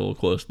kind of got a little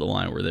close to the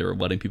line where they were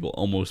letting people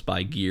almost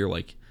buy gear.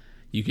 Like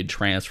you could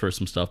transfer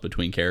some stuff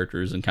between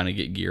characters and kind of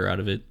get gear out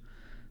of it.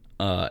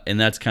 And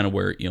that's kind of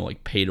where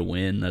like pay to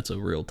win. That's a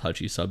real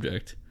touchy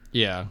subject.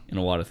 Yeah, in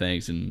a lot of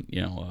things, and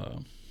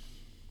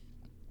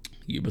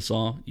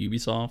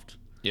Ubisoft.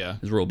 Yeah,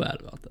 is real bad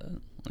about that.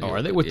 Like,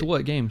 are they with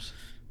what games?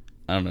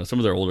 I don't know. Some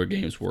of their older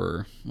games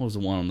were. What was the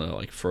one on the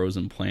like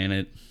Frozen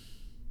Planet?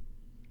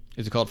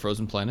 Is it called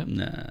Frozen Planet?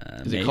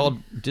 Nah. Is it called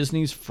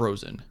Disney's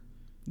Frozen?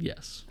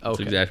 Yes. Okay. That's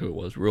exactly what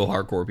it was. Real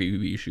hardcore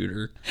PvP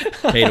shooter.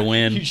 Pay to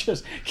win. You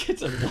just get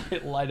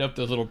to light up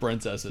those little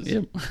princesses.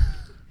 Yep.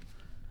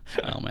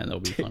 Oh man, that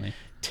would be funny.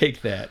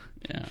 Take that.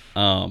 Yeah.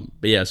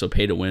 But yeah, so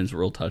pay to win's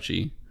real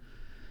touchy.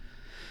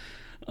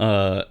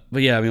 But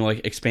yeah, I mean,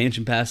 like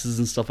expansion passes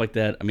and stuff like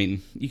that. I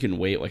mean, you can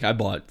wait. Like I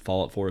bought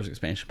Fallout 4's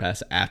expansion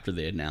pass after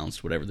they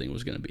announced what everything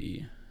was going to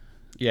be.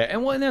 Yeah,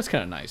 and that's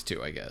kind of nice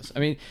too, I guess. I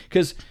mean,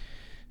 because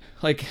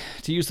like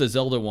to use the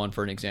Zelda one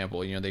for an example,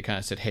 they kind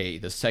of said, hey,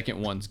 the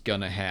second one's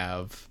gonna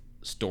have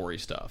story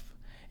stuff.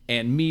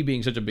 And me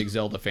being such a big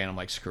Zelda fan, I'm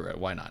like, screw it,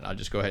 why not? I'll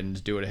just go ahead and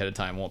just do it ahead of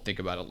time. Won't think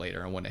about it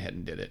later. And went ahead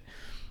and did it.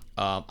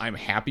 I'm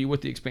happy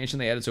with the expansion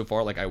they added so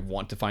far. Like, I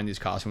want to find these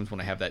costumes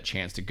when I have that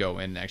chance to go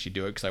in and actually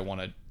do it because I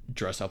want to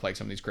dress up like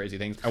some of these crazy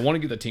things. I want to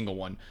get the Tingle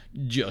one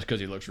just because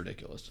he looks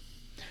ridiculous.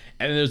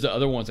 And then there's the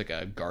other ones like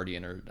a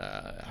Guardian or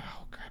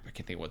oh crap, I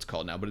can't think of what it's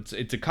called now. But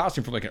it's a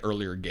costume from like an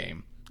earlier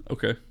game.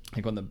 Okay.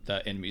 Like on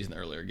the enemies in the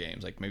earlier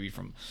games, like maybe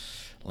from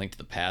Link to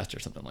the Past or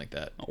something like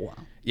that. Oh wow.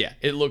 Yeah,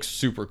 it looks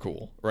super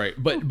cool, right?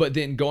 But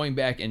then going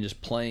back and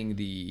just playing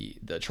the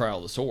Trial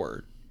of the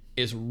Sword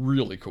is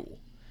really cool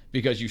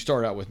because you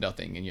start out with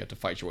nothing and you have to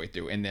fight your way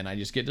through, and then I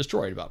just get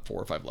destroyed about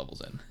 4 or 5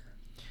 levels in.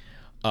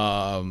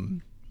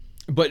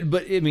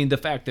 But I mean the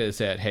fact that it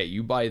said, hey,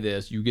 you buy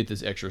this, you get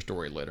this extra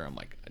story later. I'm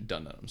like,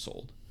 done that, I'm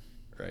sold,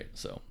 right?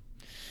 So,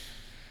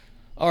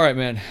 all right,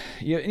 man.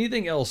 Yeah.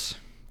 Anything else?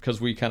 Because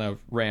we kind of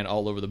ran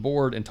all over the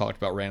board and talked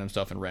about random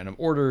stuff in random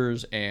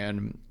orders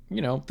and,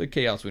 the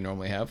chaos we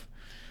normally have.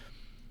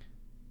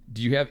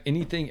 Do you have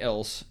anything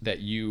else that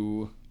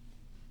you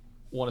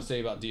want to say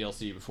about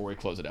DLC before we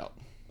close it out?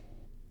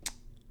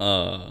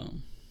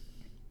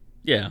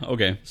 Yeah,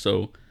 okay.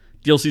 So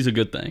DLC is a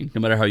good thing.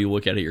 No matter how you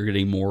look at it, you're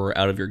getting more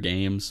out of your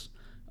games.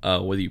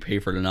 Whether you pay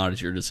for it or not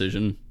is your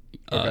decision.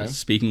 Okay.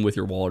 Speaking with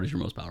your wallet is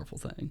your most powerful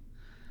thing.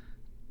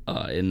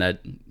 In that,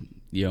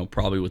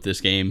 probably with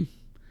this game,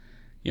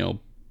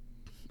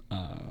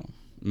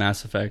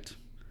 Mass Effect,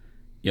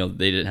 they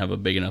didn't have a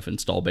big enough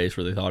install base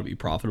where they thought it'd be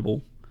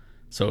profitable.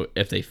 So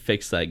if they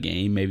fixed that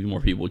game, maybe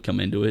more people would come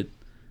into it,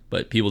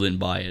 but people didn't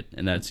buy it.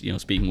 And that's,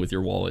 speaking with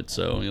your wallet.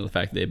 So, the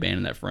fact that they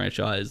abandoned that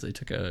franchise, they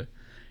took a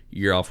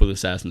year off with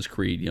Assassin's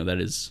Creed, that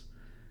is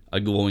a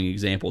glowing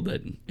example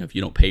that if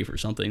you don't pay for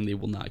something, they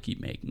will not keep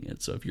making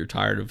it. So if you're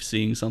tired of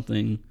seeing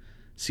something,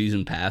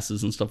 season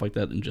passes and stuff like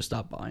that, then just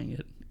stop buying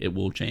it. It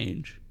will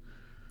change.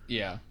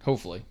 Yeah,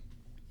 hopefully.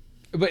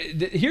 But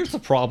here's the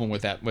problem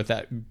with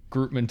that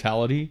group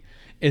mentality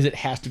is it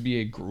has to be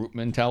a group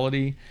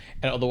mentality,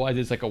 and otherwise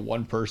it's like a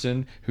one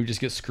person who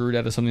just gets screwed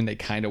out of something they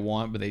kind of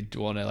want, but they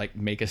want to like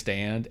make a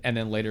stand, and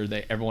then later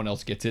everyone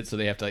else gets it, so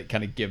they have to like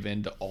kind of give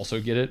in to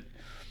also get it.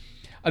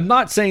 I'm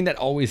not saying that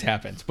always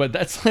happens, but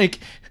that's like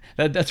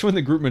that's when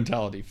the group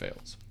mentality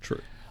fails.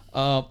 True.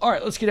 All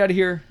right, let's get out of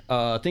here.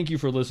 Thank you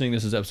for listening.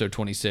 This is episode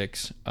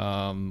 26,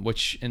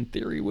 which in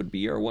theory would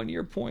be our 1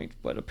 year point,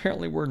 but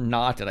apparently we're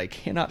not, and I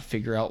cannot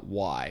figure out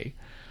why.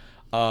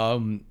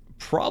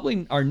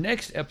 Probably our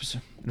next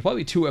episode,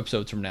 probably 2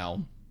 episodes from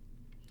now,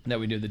 that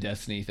we do the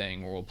Destiny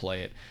thing where we'll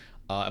play it.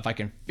 If I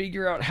can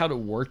figure out how to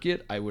work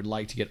it, I would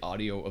like to get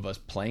audio of us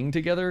playing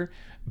together.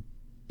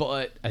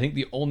 But I think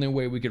the only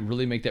way we could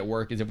really make that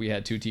work is if we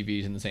had 2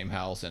 TVs in the same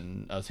house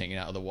and us hanging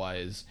out.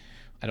 Otherwise,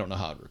 I don't know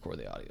how to record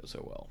the audio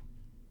so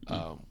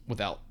well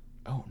without.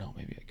 Oh no,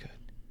 maybe I could.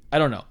 I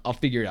don't know. I'll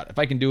figure it out. If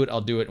I can do it,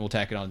 I'll do it, and we'll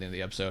tack it on at the end of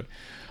the episode.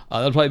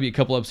 That'll probably be a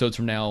couple episodes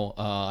from now.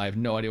 I have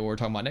no idea what we're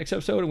talking about next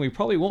episode, and we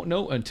probably won't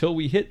know until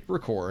we hit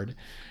record.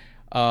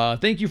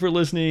 Thank you for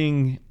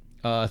listening.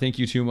 Thank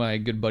you to my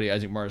good buddy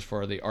Isaac Mars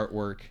for the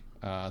artwork.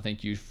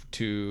 Thank you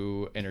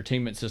to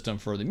Entertainment System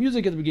for the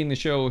music at the beginning of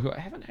the show, who I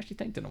haven't actually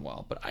thanked in a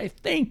while, but I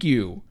thank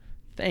you.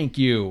 Thank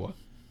you.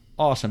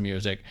 Awesome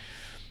music.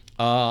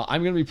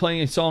 I'm going to be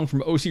playing a song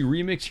from OC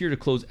Remix here to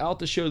close out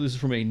the show. This is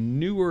from a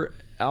newer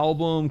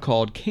album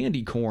called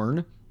Candy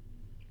Corn.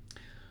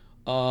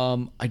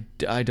 I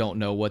don't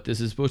know what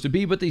this is supposed to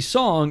be, but the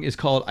song is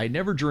called I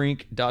Never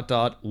Drink ...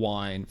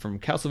 Wine from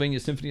Castlevania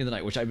Symphony of the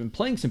Night, which I've been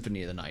playing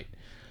Symphony of the Night.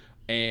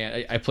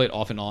 And I play it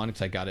off and on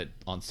because I got it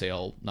on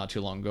sale not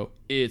too long ago.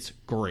 It's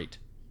great.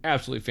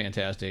 Absolutely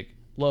fantastic.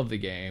 Love the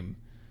game.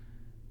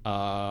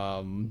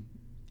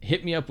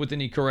 Hit me up with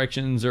any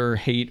corrections or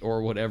hate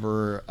or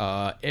whatever.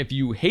 If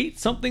you hate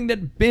something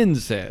that Ben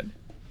said,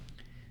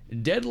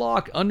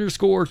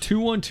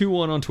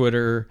 Deadlock_2121 on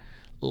Twitter.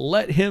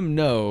 Let him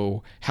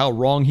know how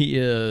wrong he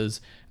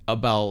is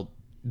about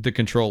the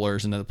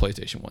controllers and that the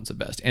PlayStation 1's the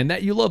best. And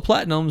that you love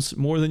Platinums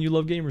more than you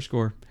love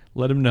Gamerscore.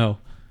 Let him know.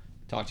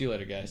 Talk to you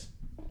later, guys.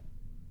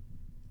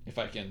 If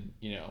I can,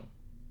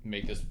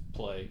 make this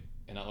play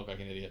and not look like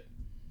an idiot.